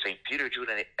influence of St. Peter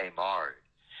Julian Eymard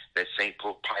that St.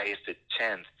 Pope Pius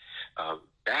X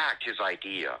backed his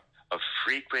idea of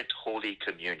frequent Holy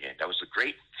Communion. That was the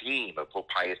great theme of Pope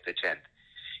Pius X.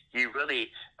 He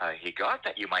really, he got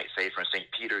that, you might say, from St.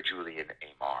 Peter Julian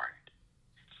Eymard.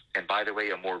 And by the way,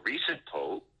 a more recent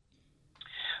pope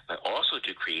also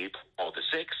decreed, Paul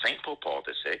VI, St. Pope Paul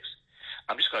VI.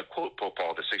 I'm just going to quote Pope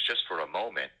Paul VI just for a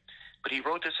moment. But he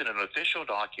wrote this in an official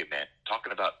document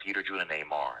talking about Peter Julian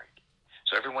Eymard.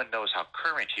 So everyone knows how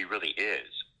current he really is.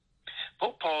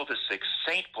 Pope Paul VI,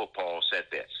 St. Pope Paul said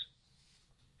this: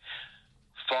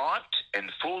 font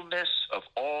and fullness of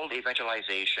all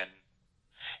evangelization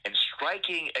and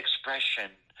striking expression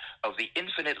of the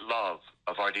infinite love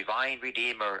of our divine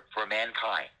Redeemer for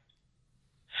mankind,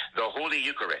 the Holy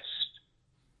Eucharist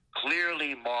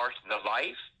clearly marked the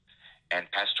life and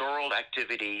pastoral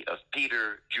activity of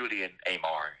Peter Julian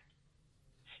Eymard.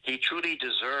 He truly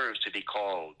deserves to be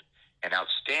called an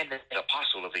outstanding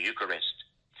apostle of the Eucharist.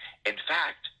 In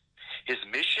fact, his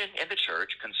mission in the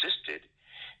Church consisted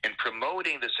in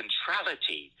promoting the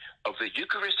centrality of the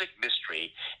Eucharistic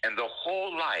mystery and the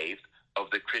whole life of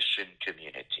the Christian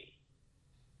community.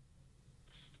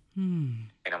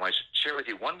 And I want to share with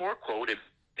you one more quote of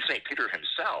St. Peter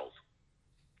himself.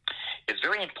 It's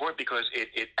very important because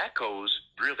it echoes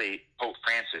really Pope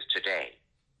Francis today.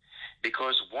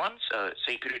 Because once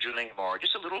St. Peter Julian Eymard,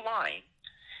 just a little line,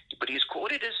 but he's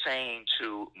quoted as saying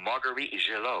to Marguerite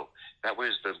Gillot, that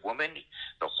was the woman,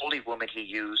 the holy woman he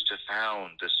used to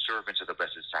found the Servants of the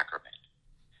Blessed Sacrament,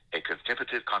 a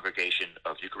contemplative congregation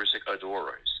of Eucharistic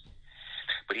adorers.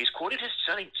 But he's quoted as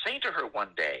saying to her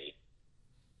one day,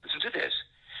 listen to this,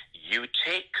 you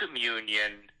take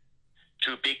communion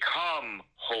to become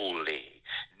holy,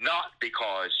 not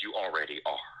because you already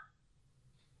are.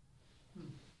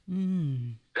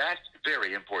 That's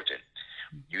very important.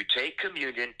 You take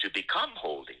communion to become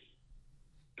holy,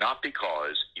 not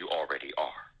because you already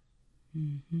are.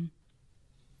 And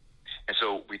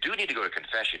so we do need to go to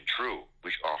confession, true,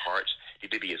 which our hearts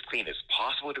need to be as clean as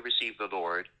possible to receive the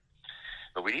Lord.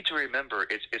 But we need to remember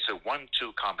it's a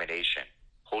 1-2 combination,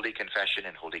 Holy Confession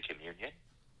and Holy Communion.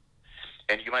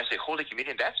 And you might say, Holy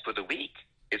Communion, that's for the weak.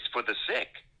 It's for the sick.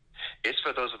 It's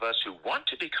for those of us who want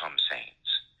to become saints.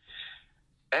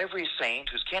 Every saint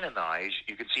who's canonized,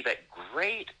 you can see that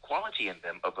great quality in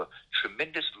them of a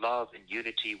tremendous love and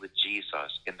unity with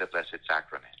Jesus in the Blessed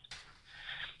Sacrament.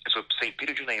 And so St.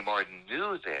 Peter Julian Eymard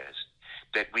knew this,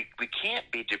 that we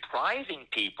can't be depriving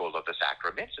people of the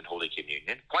sacraments and Holy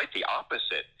Communion. Quite the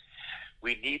opposite.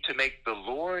 We need to make the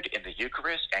Lord in the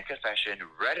Eucharist and confession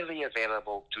readily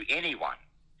available to anyone.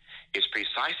 It's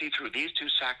precisely through these two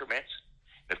sacraments,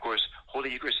 and of course,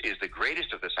 Holy Eucharist is the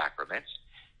greatest of the sacraments.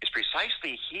 It's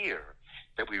precisely here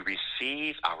that we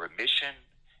receive our mission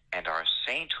and our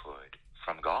sainthood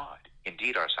from God,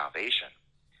 indeed our salvation.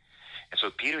 And so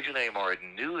Peter Julian Eymard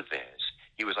knew this.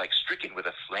 He was like stricken with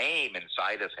a flame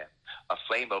inside of him, a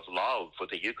flame of love for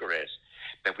the Eucharist,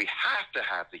 that we have to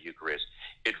have the Eucharist.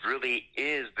 It really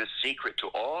is the secret to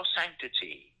all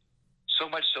sanctity. So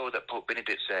much so that Pope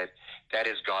Benedict said, that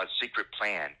is God's secret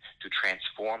plan to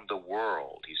transform the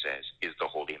world, he says, is the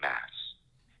Holy Mass.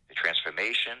 The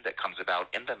transformation that comes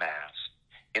about in the Mass,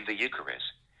 in the Eucharist,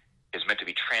 is meant to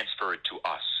be transferred to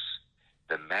us.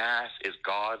 The Mass is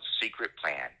God's secret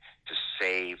plan to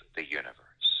save the universe.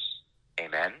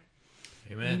 Amen?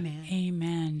 Amen.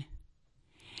 Amen.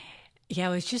 Yeah, I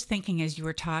was just thinking as you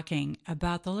were talking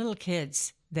about the little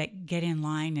kids that get in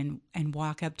line and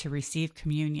walk up to receive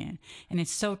communion. And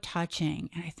it's so touching.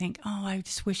 And I think, oh, I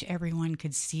just wish everyone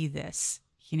could see this,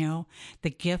 you know, the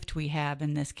gift we have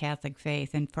in this Catholic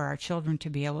faith and for our children to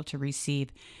be able to receive.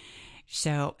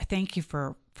 So thank you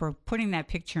for putting that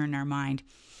picture in our mind.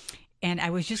 And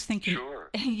I was just thinking, Sure.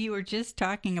 You were just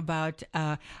talking about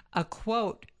a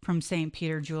quote from St.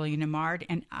 Peter, Julian Eymard,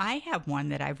 and I have one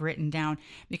that I've written down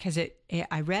because as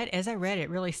I read it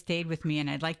really stayed with me, and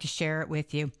I'd like to share it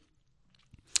with you.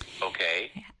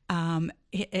 Okay. And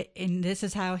this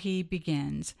is how he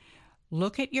begins.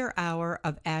 Look at your hour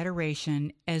of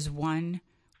adoration as one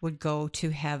would go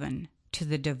to heaven, to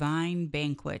the divine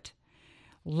banquet.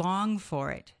 Long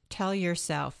for it. Tell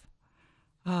yourself,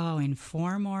 oh, in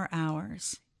 4 more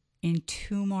hours, in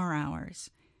 2 more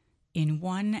hours, in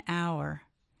 1 hour,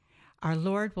 our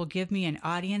Lord will give me an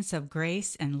audience of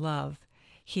grace and love.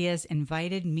 He has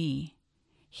invited me.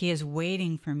 He is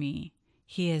waiting for me.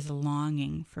 He is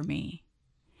longing for me.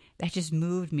 That just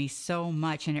moved me so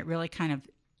much, and it really kind of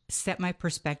set my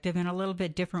perspective in a little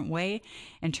bit different way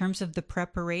in terms of the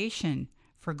preparation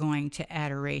for going to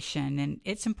adoration. And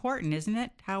it's important, isn't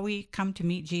it, how we come to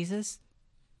meet Jesus?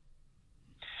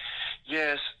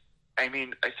 Yes. I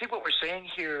mean, I think what we're saying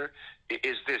here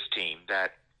is this, team,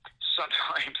 that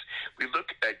sometimes we look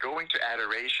at going to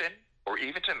adoration or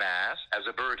even to Mass as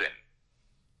a burden.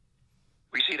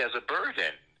 We see it as a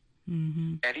burden.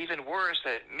 Mm-hmm. And even worse,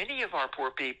 that many of our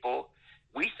poor people,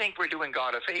 we think we're doing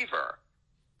God a favor.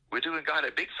 We're doing God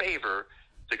a big favor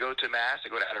to go to Mass, to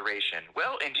go to adoration.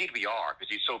 Well, indeed we are,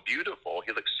 because he's so beautiful.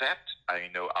 He'll accept,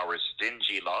 our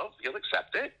stingy love. He'll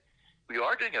accept it. We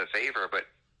are doing him a favor, but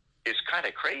it's kind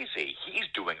of crazy. He's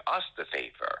doing us the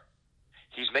favor.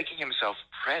 He's making himself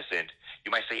present,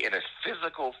 you might say, in a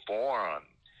physical form,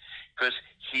 because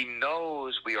he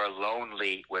knows we are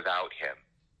lonely without him.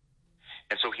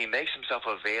 And so he makes himself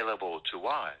available to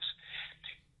us.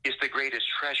 It's the greatest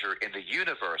treasure in the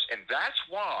universe. And that's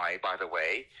why, by the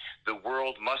way, the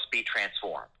world must be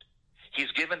transformed.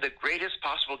 He's given the greatest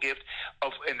possible gift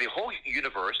in the whole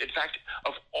universe. In fact,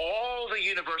 of all the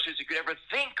universes you could ever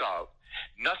think of,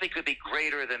 nothing could be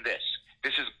greater than this.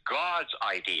 This is God's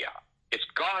idea. It's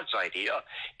God's idea.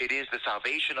 It is the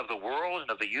salvation of the world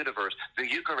and of the universe, the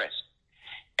Eucharist.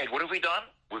 And what have we done?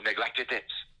 We've neglected this.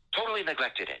 Totally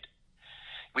neglected it.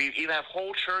 We even have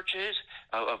whole churches,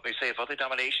 of other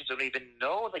denominations, don't even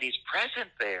know that he's present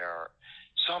there.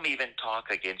 Some even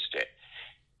talk against it.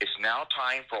 It's now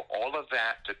time for all of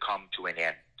that to come to an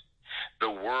end. The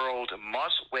world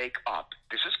must wake up.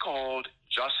 This is called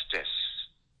justice.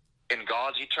 In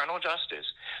God's eternal justice,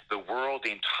 the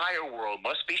entire world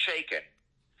must be shaken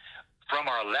from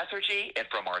our lethargy and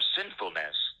from our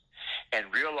sinfulness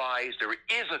and realize there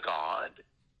is a God,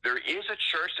 there is a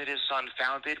church that his Son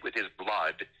founded with his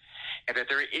blood, and that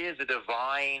there is a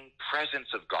divine presence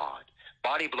of God,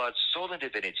 body, blood, soul, and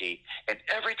divinity in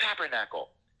every tabernacle.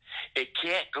 It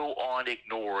can't go on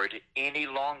ignored any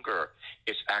longer.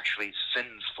 It's actually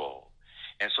sinful.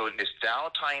 And so it's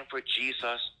now time for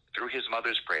Jesus, through his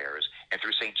mother's prayers and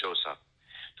through St. Joseph,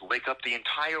 to wake up the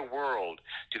entire world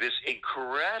to this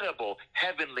incredible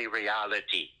heavenly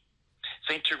reality.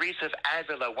 St. Teresa of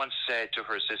Avila once said to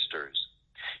her sisters,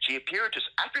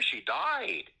 after she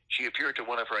died, she appeared to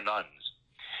one of her nuns,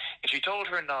 and she told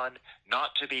her nun not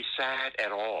to be sad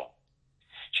at all.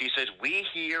 She said, we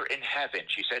here in heaven,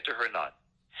 she said to her nun,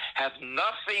 have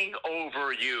nothing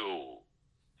over you.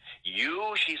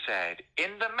 You, she said,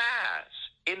 in the Mass,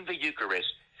 in the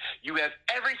Eucharist, you have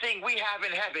everything we have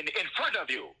in heaven in front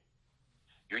of you.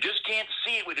 You just can't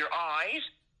see it with your eyes.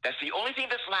 That's the only thing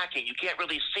that's lacking. You can't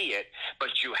really see it, but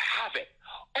you have it.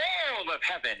 All of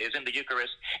heaven is in the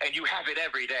Eucharist, and you have it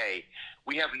every day.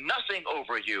 We have nothing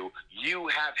over you. You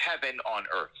have heaven on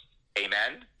earth.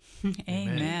 Amen?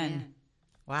 Amen.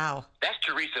 Wow. That's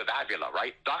Teresa of Avila,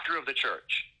 right? Doctor of the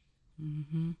Church.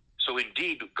 Mm-hmm. So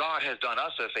indeed, God has done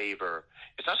us a favor.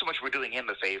 It's not so much we're doing him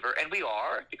a favor, and we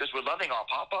are, because we're loving our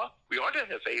Papa. We are doing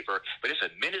him a favor, but it's a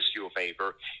minuscule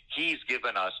favor. He's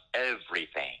given us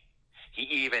everything. He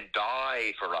even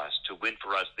died for us to win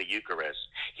for us the Eucharist.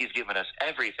 He's given us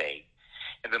everything.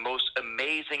 And the most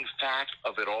amazing fact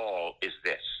of it all is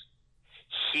this.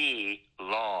 He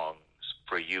longs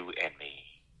for you and me.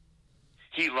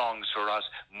 He longs for us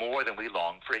more than we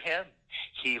long for him.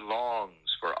 He longs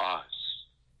for us.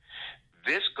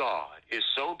 This God is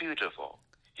so beautiful.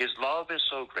 His love is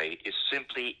so great. It's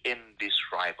simply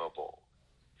indescribable.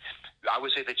 I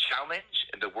would say the challenge,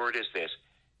 and the word is this: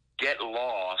 get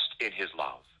lost in his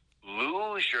love.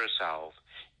 Lose yourself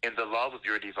in the love of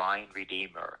your divine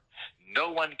Redeemer.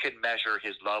 No one can measure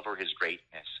his love or his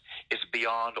greatness. It's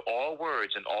beyond all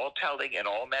words and all telling and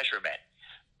all measurement.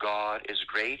 God is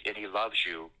great and he loves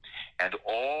you. And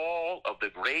all of the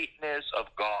greatness of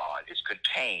God is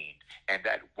contained in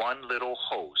that one little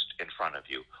host in front of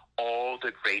you. All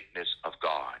the greatness of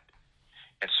God.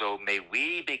 And so may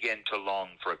we begin to long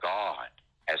for God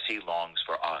as he longs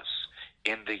for us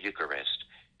in the Eucharist.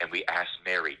 And we ask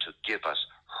Mary to give us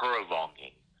her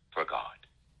longing for God.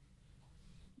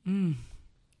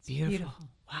 Beautiful.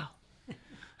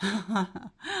 Wow.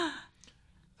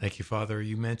 Thank you, Father.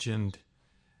 You mentioned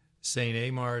St.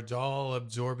 Eymard's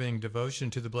all-absorbing devotion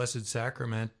to the Blessed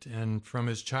Sacrament, and from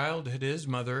his childhood, his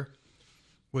mother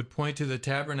would point to the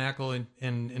tabernacle, and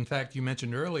in fact, you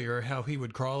mentioned earlier how he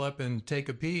would crawl up and take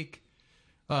a peek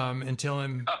and tell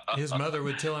him, his mother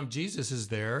would tell him Jesus is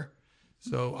there.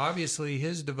 So obviously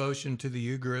his devotion to the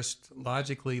Eucharist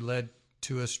logically led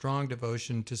to a strong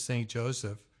devotion to St.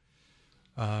 Joseph.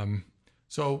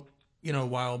 So, you know,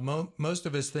 while most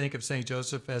of us think of St.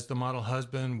 Joseph as the model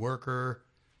husband, worker,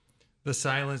 the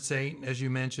silent saint, as you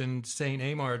mentioned, St.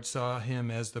 Eymard saw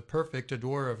him as the perfect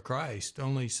adorer of Christ,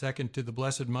 only second to the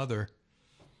Blessed Mother.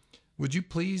 Would you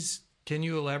please, can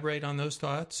you elaborate on those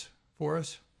thoughts for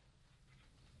us?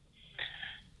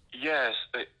 Yes,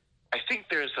 I think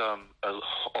there's a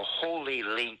holy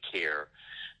link here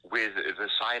with the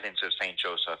silence of St.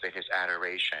 Joseph and his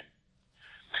adoration.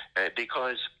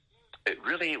 Because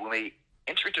really, when we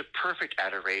enter into perfect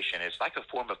adoration, it's like a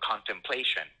form of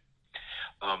contemplation.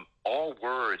 All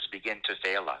words begin to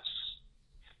fail us.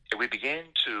 And we begin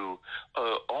to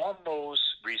almost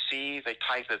receive a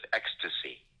type of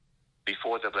ecstasy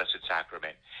before the Blessed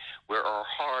Sacrament, where our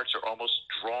hearts are almost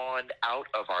drawn out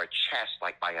of our chest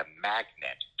like by a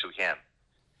magnet to him.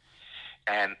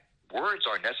 And words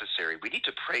are necessary. We need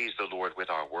to praise the Lord with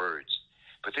our words.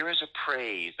 But there is a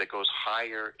praise that goes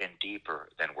higher and deeper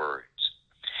than words.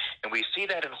 And we see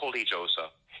that in Holy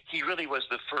Joseph. He really was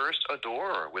the first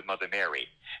adorer with Mother Mary.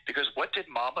 Because what did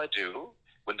Mama do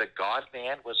when the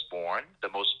God-man was born? The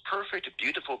most perfect,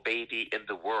 beautiful baby in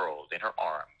the world in her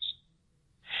arms.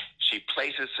 She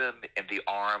places him in the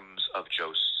arms of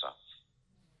Joseph.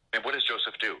 And what does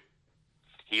Joseph do?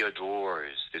 He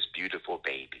adores this beautiful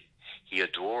baby. He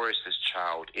adores this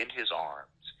child in his arms.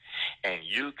 And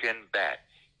you can bet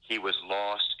he was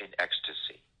lost in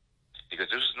ecstasy. Because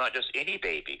this is not just any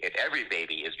baby, and every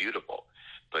baby is beautiful.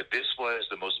 But this was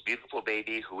the most beautiful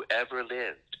baby who ever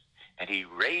lived. And he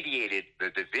radiated the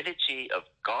divinity of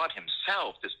God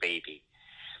himself, this baby.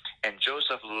 And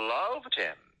Joseph loved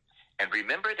him. And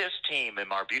remember this, team,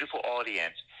 and our beautiful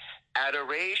audience,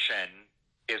 adoration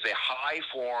is a high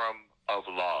form of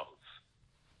love.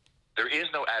 There is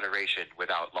no adoration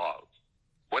without love.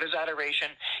 What is adoration?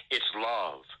 It's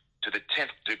love to the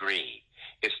 10th degree.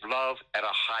 It's love at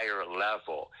a higher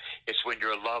level. It's when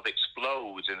your love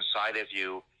explodes inside of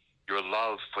you, your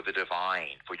love for the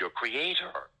divine, for your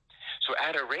Creator. So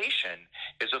adoration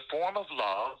is a form of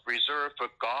love reserved for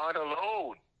God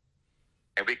alone.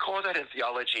 And we call that in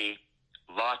theology,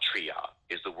 latria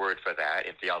is the word for that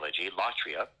in theology.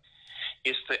 Latria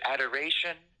is the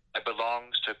adoration that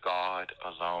belongs to God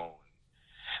alone.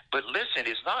 But listen,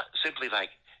 it's not simply like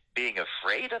being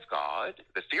afraid of God.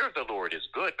 The fear of the Lord is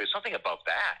good, but it's something above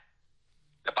that.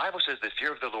 The Bible says the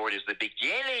fear of the Lord is the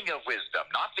beginning of wisdom,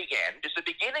 not the end. It's the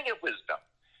beginning of wisdom.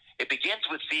 It begins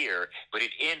with fear, but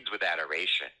it ends with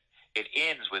adoration. It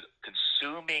ends with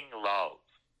consuming love.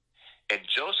 And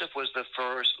Joseph was the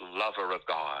first lover of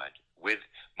God with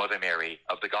Mother Mary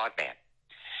of the God-man.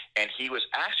 And he was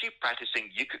actually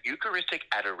practicing Eucharistic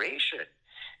adoration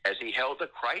as he held the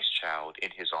Christ child in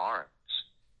his arms.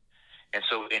 And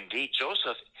so indeed,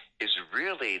 Joseph is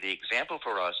really the example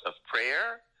for us of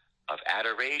prayer, of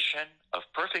adoration, of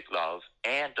perfect love,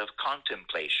 and of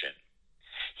contemplation.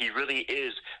 He really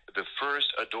is the first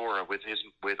adorer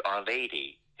with Our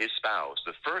Lady, his spouse,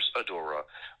 the first adorer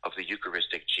of the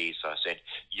Eucharistic Jesus. And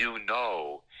you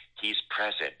know he's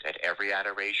present at every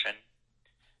adoration.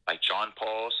 Like John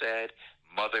Paul said,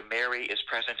 Mother Mary is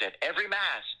present at every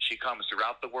Mass she comes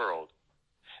throughout the world.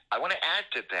 I want to add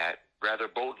to that rather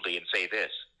boldly and say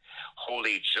this.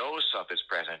 Holy Joseph is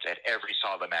present at every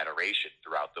solemn adoration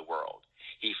throughout the world.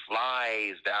 He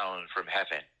flies down from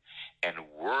heaven and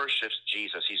worships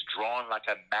Jesus. He's drawn like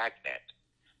a magnet.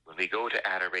 When we go to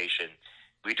adoration,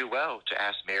 we do well to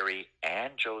ask Mary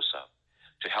and Joseph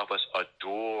to help us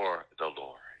adore the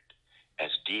Lord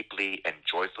as deeply and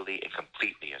joyfully and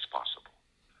completely as possible.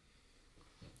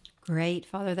 Great,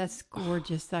 Father. That's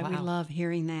gorgeous. We love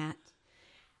hearing that.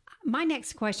 My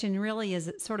next question really is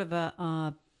sort of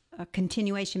a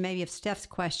continuation maybe of Steph's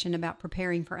question about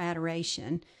preparing for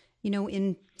adoration.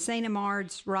 In St.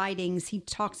 Eymard's writings, he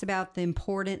talks about the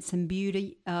importance and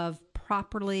beauty of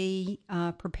properly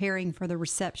preparing for the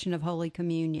reception of Holy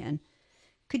Communion.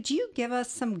 Could you give us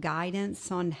some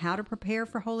guidance on how to prepare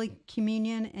for Holy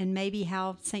Communion and maybe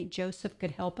how St. Joseph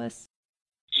could help us?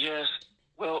 Yes.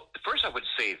 Well, first I would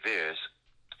say this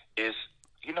is,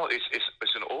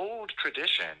 it's an old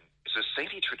tradition. It's a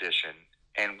saintly tradition,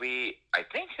 and we, I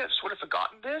think, have sort of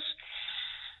forgotten this.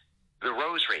 The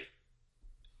Rosary.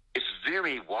 It's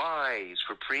very wise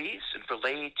for priests and for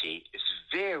laity. It's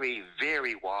very,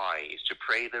 very wise to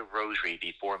pray the Rosary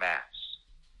before Mass.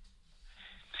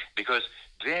 Because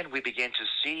then we begin to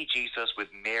see Jesus with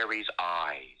Mary's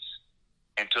eyes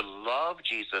and to love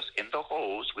Jesus in the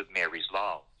Host with Mary's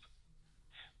love.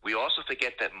 We also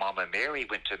forget that Mama Mary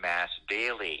went to Mass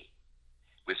daily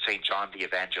with St. John the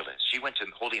Evangelist. She went to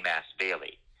Holy Mass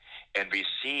daily and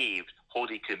received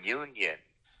Holy Communion,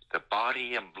 the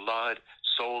body and blood,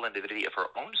 soul, and divinity of her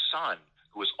own Son,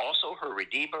 who was also her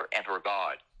Redeemer and her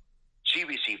God. She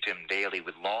received him daily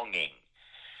with longing.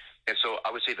 And so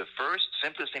I would say the first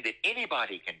simplest thing that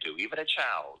anybody can do, even a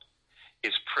child,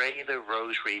 is pray the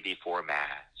Rosary before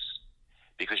Mass.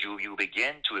 Because you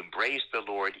begin to embrace the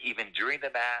Lord even during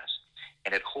the Mass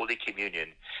and at Holy Communion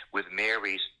with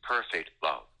Mary's perfect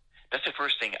love. That's the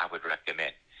first thing I would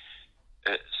recommend.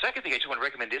 Second thing, I just want to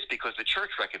recommend this because the Church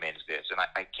recommends this, and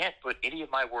I can't put any of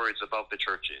my words above the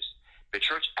Church's. The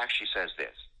Church actually says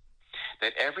this,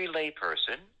 that every lay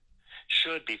person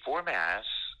should, before Mass,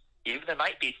 even the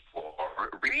night before,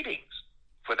 readings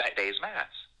for that day's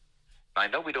Mass. Now, I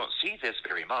know we don't see this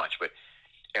very much, but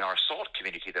in our SALT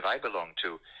community that I belong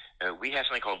to, we have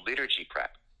something called liturgy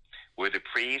prep, where the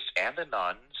priests and the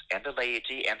nuns and the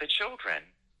laity and the children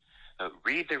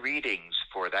read the readings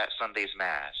for that Sunday's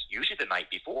Mass, usually the night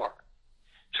before,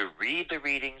 to read the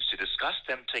readings, to discuss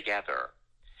them together.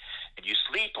 And you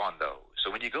sleep on those. So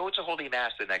when you go to Holy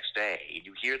Mass the next day and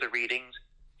you hear the readings,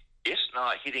 it's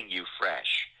not hitting you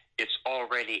fresh. It's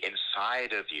already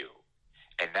inside of you.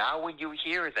 And now when you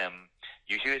hear them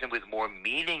with more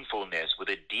meaningfulness, with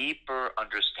a deeper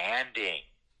understanding.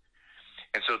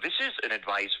 And so this is an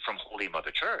advice from Holy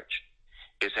Mother Church,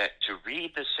 is that to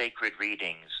read the sacred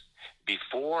readings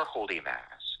before Holy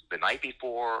Mass, the night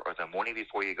before or the morning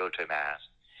before you go to Mass,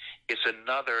 it's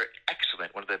another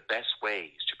excellent, one of the best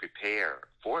ways to prepare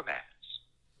for Mass.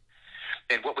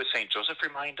 And what would St. Joseph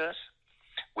remind us?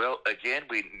 Well, again,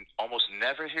 we almost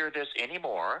never hear this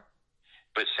anymore,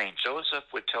 but St. Joseph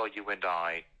would tell you and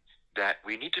I that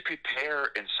we need to prepare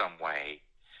in some way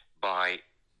by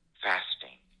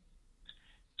fasting.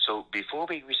 So before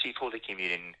we receive Holy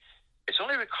Communion, it's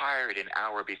only required an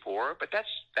hour before, but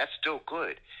that's still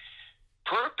good.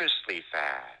 Purposely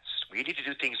fast. We need to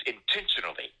do things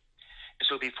intentionally. And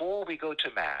so before we go to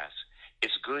Mass,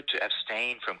 it's good to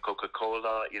abstain from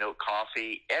Coca-Cola,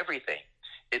 coffee, everything.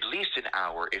 At least an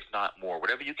hour, if not more,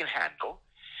 whatever you can handle.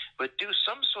 But do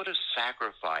some sort of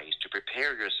sacrifice to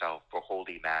prepare yourself for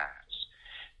Holy Mass.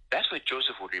 That's what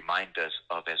Joseph would remind us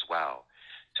of as well.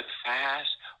 To fast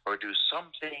or do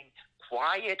something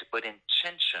quiet but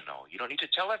intentional. You don't need to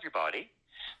tell everybody,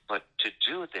 but to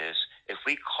do this, if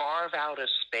we carve out a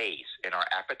space in our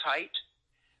appetite,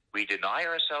 we deny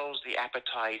ourselves the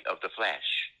appetite of the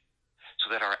flesh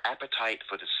so that our appetite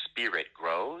for the Spirit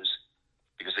grows,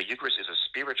 because the Eucharist is a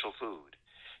spiritual food.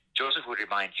 Joseph would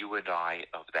remind you and I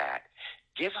of that.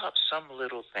 Give up some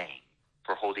little thing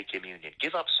for Holy Communion.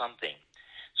 Give up something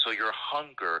so your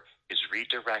hunger is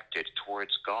redirected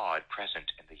towards God present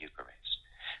in the Eucharist.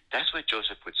 That's what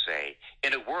Joseph would say.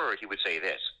 In a word, he would say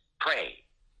this: pray.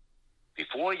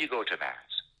 Before you go to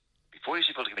Mass, before you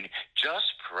see Holy Communion,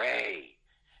 just pray.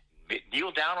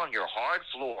 Kneel down on your hard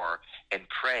floor and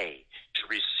pray to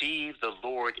receive the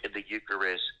Lord in the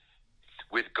Eucharist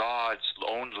with God's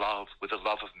own love, with the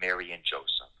love of Mary and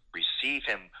Joseph. Receive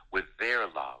him with their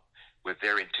love, with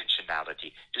their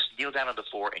intentionality. Just kneel down on the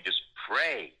floor and just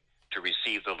pray to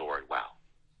receive the Lord well.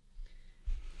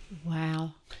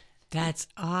 Wow. That's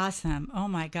awesome. Oh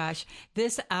my gosh.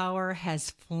 This hour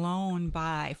has flown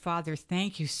by. Father,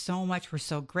 thank you so much. We're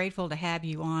so grateful to have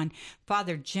you on.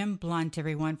 Father Jim Blunt,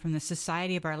 everyone, from the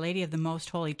Society of Our Lady of the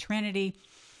Most Holy Trinity.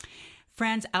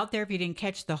 Friends out there, if you didn't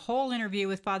catch the whole interview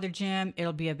with Father Jim,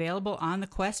 it'll be available on the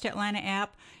Quest Atlanta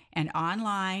app and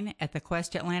online at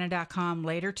thequestatlanta.com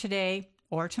later today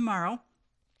or tomorrow.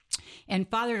 And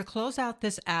Father, to close out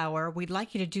this hour, we'd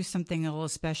like you to do something a little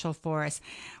special for us.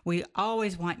 We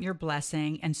always want your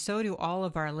blessing, and so do all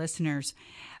of our listeners.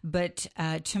 But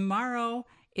tomorrow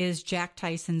is Jack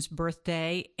Tyson's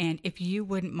birthday, and if you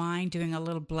wouldn't mind doing a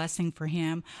little blessing for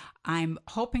him, I'm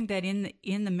hoping that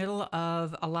in the middle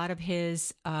of a lot of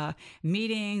his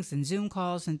meetings and Zoom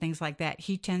calls and things like that,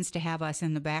 he tends to have us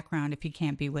in the background if he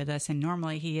can't be with us, and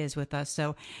normally he is with us.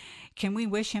 So can we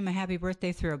wish him a happy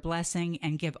birthday through a blessing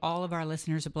and give all of our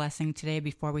listeners a blessing today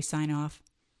before we sign off?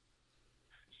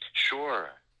 Sure.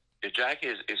 Jack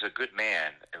is a good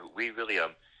man. We really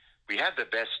we have the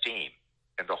best team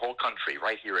in the whole country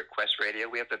right here at Quest Radio.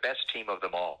 We have the best team of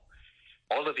them all.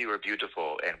 All of you are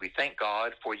beautiful, and we thank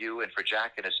God for you and for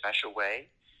Jack in a special way.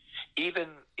 Even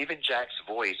Jack's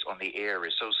voice on the air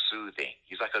is so soothing.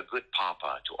 He's like a good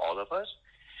papa to all of us.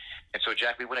 And so,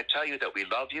 Jack, we want to tell you that we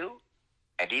love you,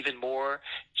 and even more,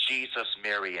 Jesus,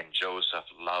 Mary, and Joseph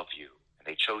love you. And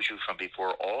they chose you from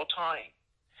before all time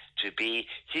to be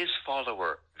his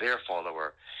follower, their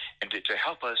follower, and to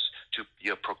help us to be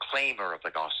a proclaimer of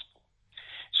the gospel.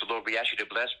 So, Lord, we ask you to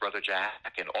bless Brother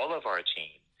Jack and all of our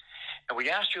team. And we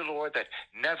ask you, Lord, that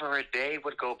never a day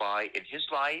would go by in his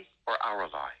life or our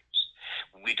lives.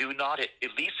 We do not, at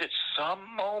least at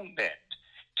some moment,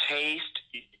 taste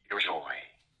your joy.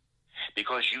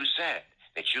 Because you said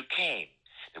that you came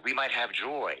that we might have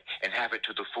joy and have it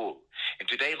to the full. And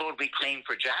today, Lord, we claim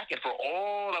for Jack and for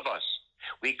all of us,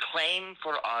 we claim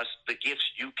for us the gifts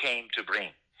you came to bring.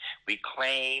 We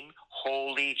claim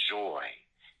holy joy.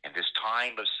 In this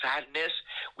time of sadness,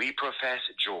 we profess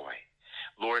joy.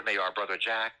 Lord, may our brother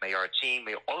Jack, may our team,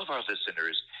 may all of our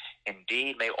listeners,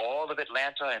 indeed, may all of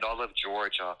Atlanta and all of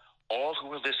Georgia, all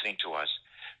who are listening to us,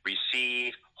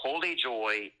 receive holy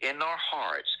joy in our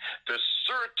hearts, the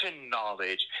certain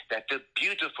knowledge that the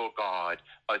beautiful God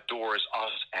adores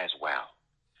us as well.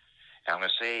 And I'm going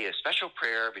to say a special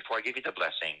prayer before I give you the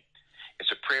blessing.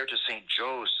 It's a prayer to St.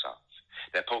 Joseph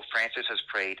that Pope Francis has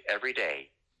prayed every day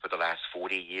for the last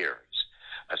 40 years.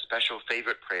 A special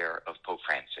favorite prayer of Pope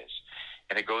Francis.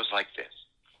 And it goes like this.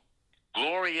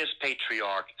 Glorious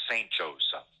Patriarch St.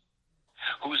 Joseph,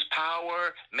 whose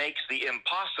power makes the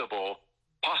impossible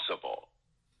possible,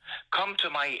 come to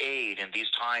my aid in these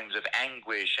times of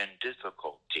anguish and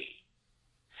difficulty.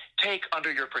 Take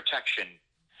under your protection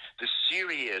the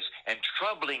serious and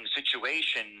troubling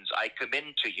situations I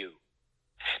commend to you,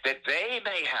 that they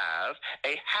may have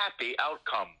a happy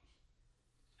outcome.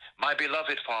 My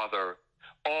beloved Father,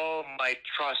 all my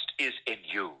trust is in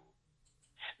you.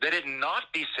 Let it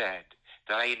not be said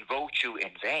that I invoked you in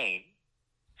vain.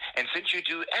 And since you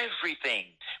do everything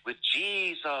with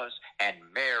Jesus and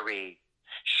Mary,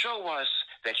 show us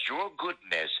that your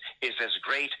goodness is as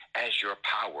great as your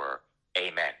power.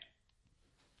 Amen.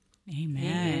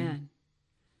 Amen.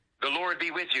 The Lord be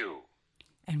with you.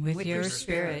 And with your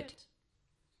spirit.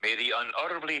 May the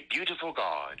unutterably beautiful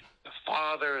God, the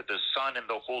Father, the Son, and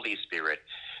the Holy Spirit,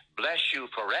 bless you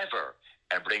forever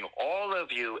and bring all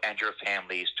of you and your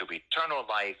families to eternal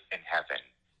life in heaven.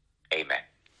 Amen.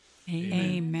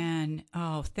 Amen.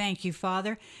 Oh, thank you,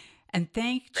 Father. And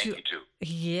thank you too.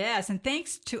 Yes, and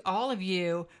thanks to all of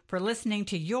you for listening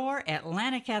to your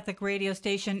Atlanta Catholic radio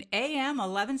station, AM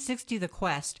 1160 The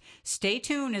Quest. Stay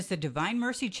tuned as the Divine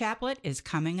Mercy Chaplet is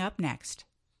coming up next.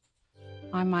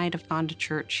 I might have gone to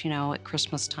church, at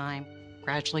Christmas time,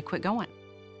 gradually quit going.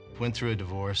 Went through a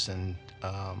divorce and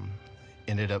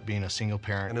ended up being a single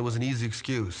parent. And it was an easy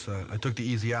excuse. I took the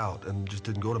easy out and just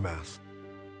didn't go to Mass.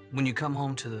 When you come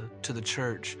home to the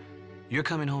church, you're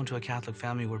coming home to a Catholic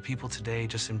family where people today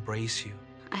just embrace you.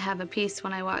 I have a peace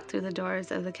when I walk through the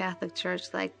doors of the Catholic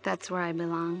Church, like that's where I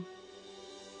belong.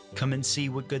 Come and see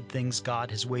what good things God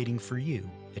has waiting for you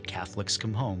at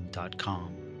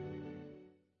CatholicsComeHome.com.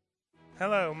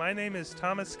 Hello, my name is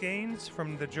Thomas Gaines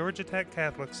from the Georgia Tech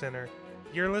Catholic Center.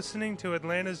 You're listening to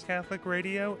Atlanta's Catholic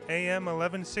Radio, AM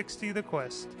 1160 The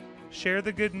Quest. Share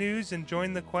the good news and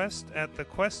join the quest at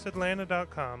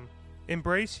thequestatlanta.com.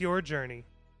 Embrace your journey.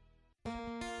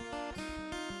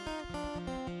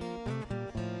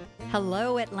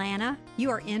 Hello, Atlanta. You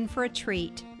are in for a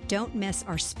treat. Don't miss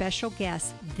our special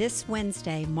guest this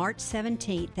Wednesday, March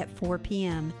 17th at 4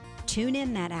 p.m. Tune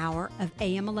in that hour of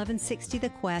AM 1160 The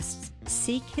Quest's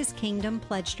Seek His Kingdom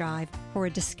Pledge Drive for a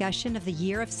discussion of the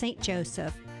Year of St.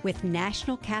 Joseph with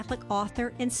National Catholic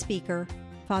author and speaker,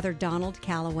 Father Donald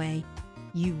Calloway.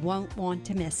 You won't want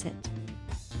to miss it.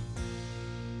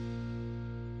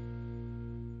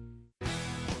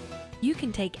 You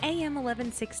can take AM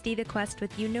 1160 The Quest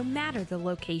with you no matter the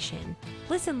location.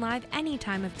 Listen live any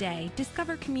time of day,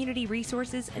 discover community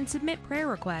resources, and submit prayer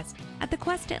requests at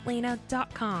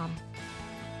thequestatlanta.com.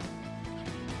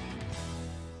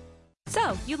 So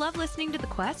So, you love listening to The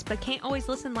Quest but can't always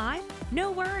listen live?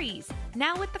 No worries!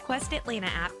 Now with the Quest Atlanta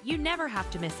app, you never have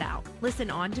to miss out.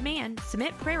 Listen on demand,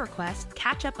 submit prayer requests,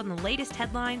 catch up on the latest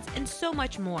headlines, and so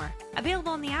much more.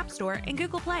 Available on the App Store and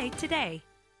Google Play today.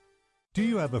 Do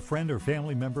you have a friend or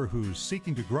family member who's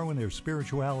seeking to grow in their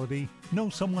spirituality? Know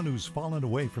someone who's fallen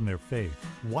away from their faith?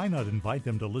 Why not invite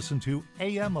them to listen to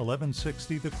AM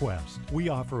 1160 The Quest? We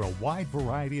offer a wide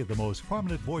variety of the most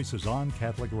prominent voices on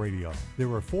Catholic radio. There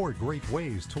are 4 great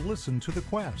ways to listen to The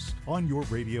Quest: on your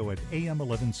radio at AM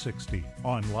 1160,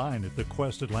 online at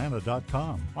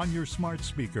thequestatlanta.com, on your smart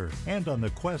speaker, and on the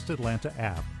Quest Atlanta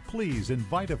app. Please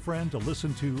invite a friend to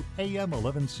listen to AM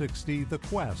 1160 The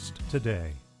Quest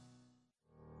today.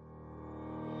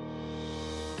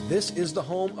 This is the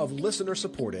home of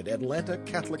listener-supported Atlanta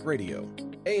Catholic Radio,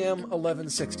 AM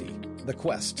 1160, The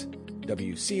Quest,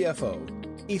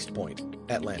 WCFO, East Point,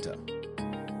 Atlanta.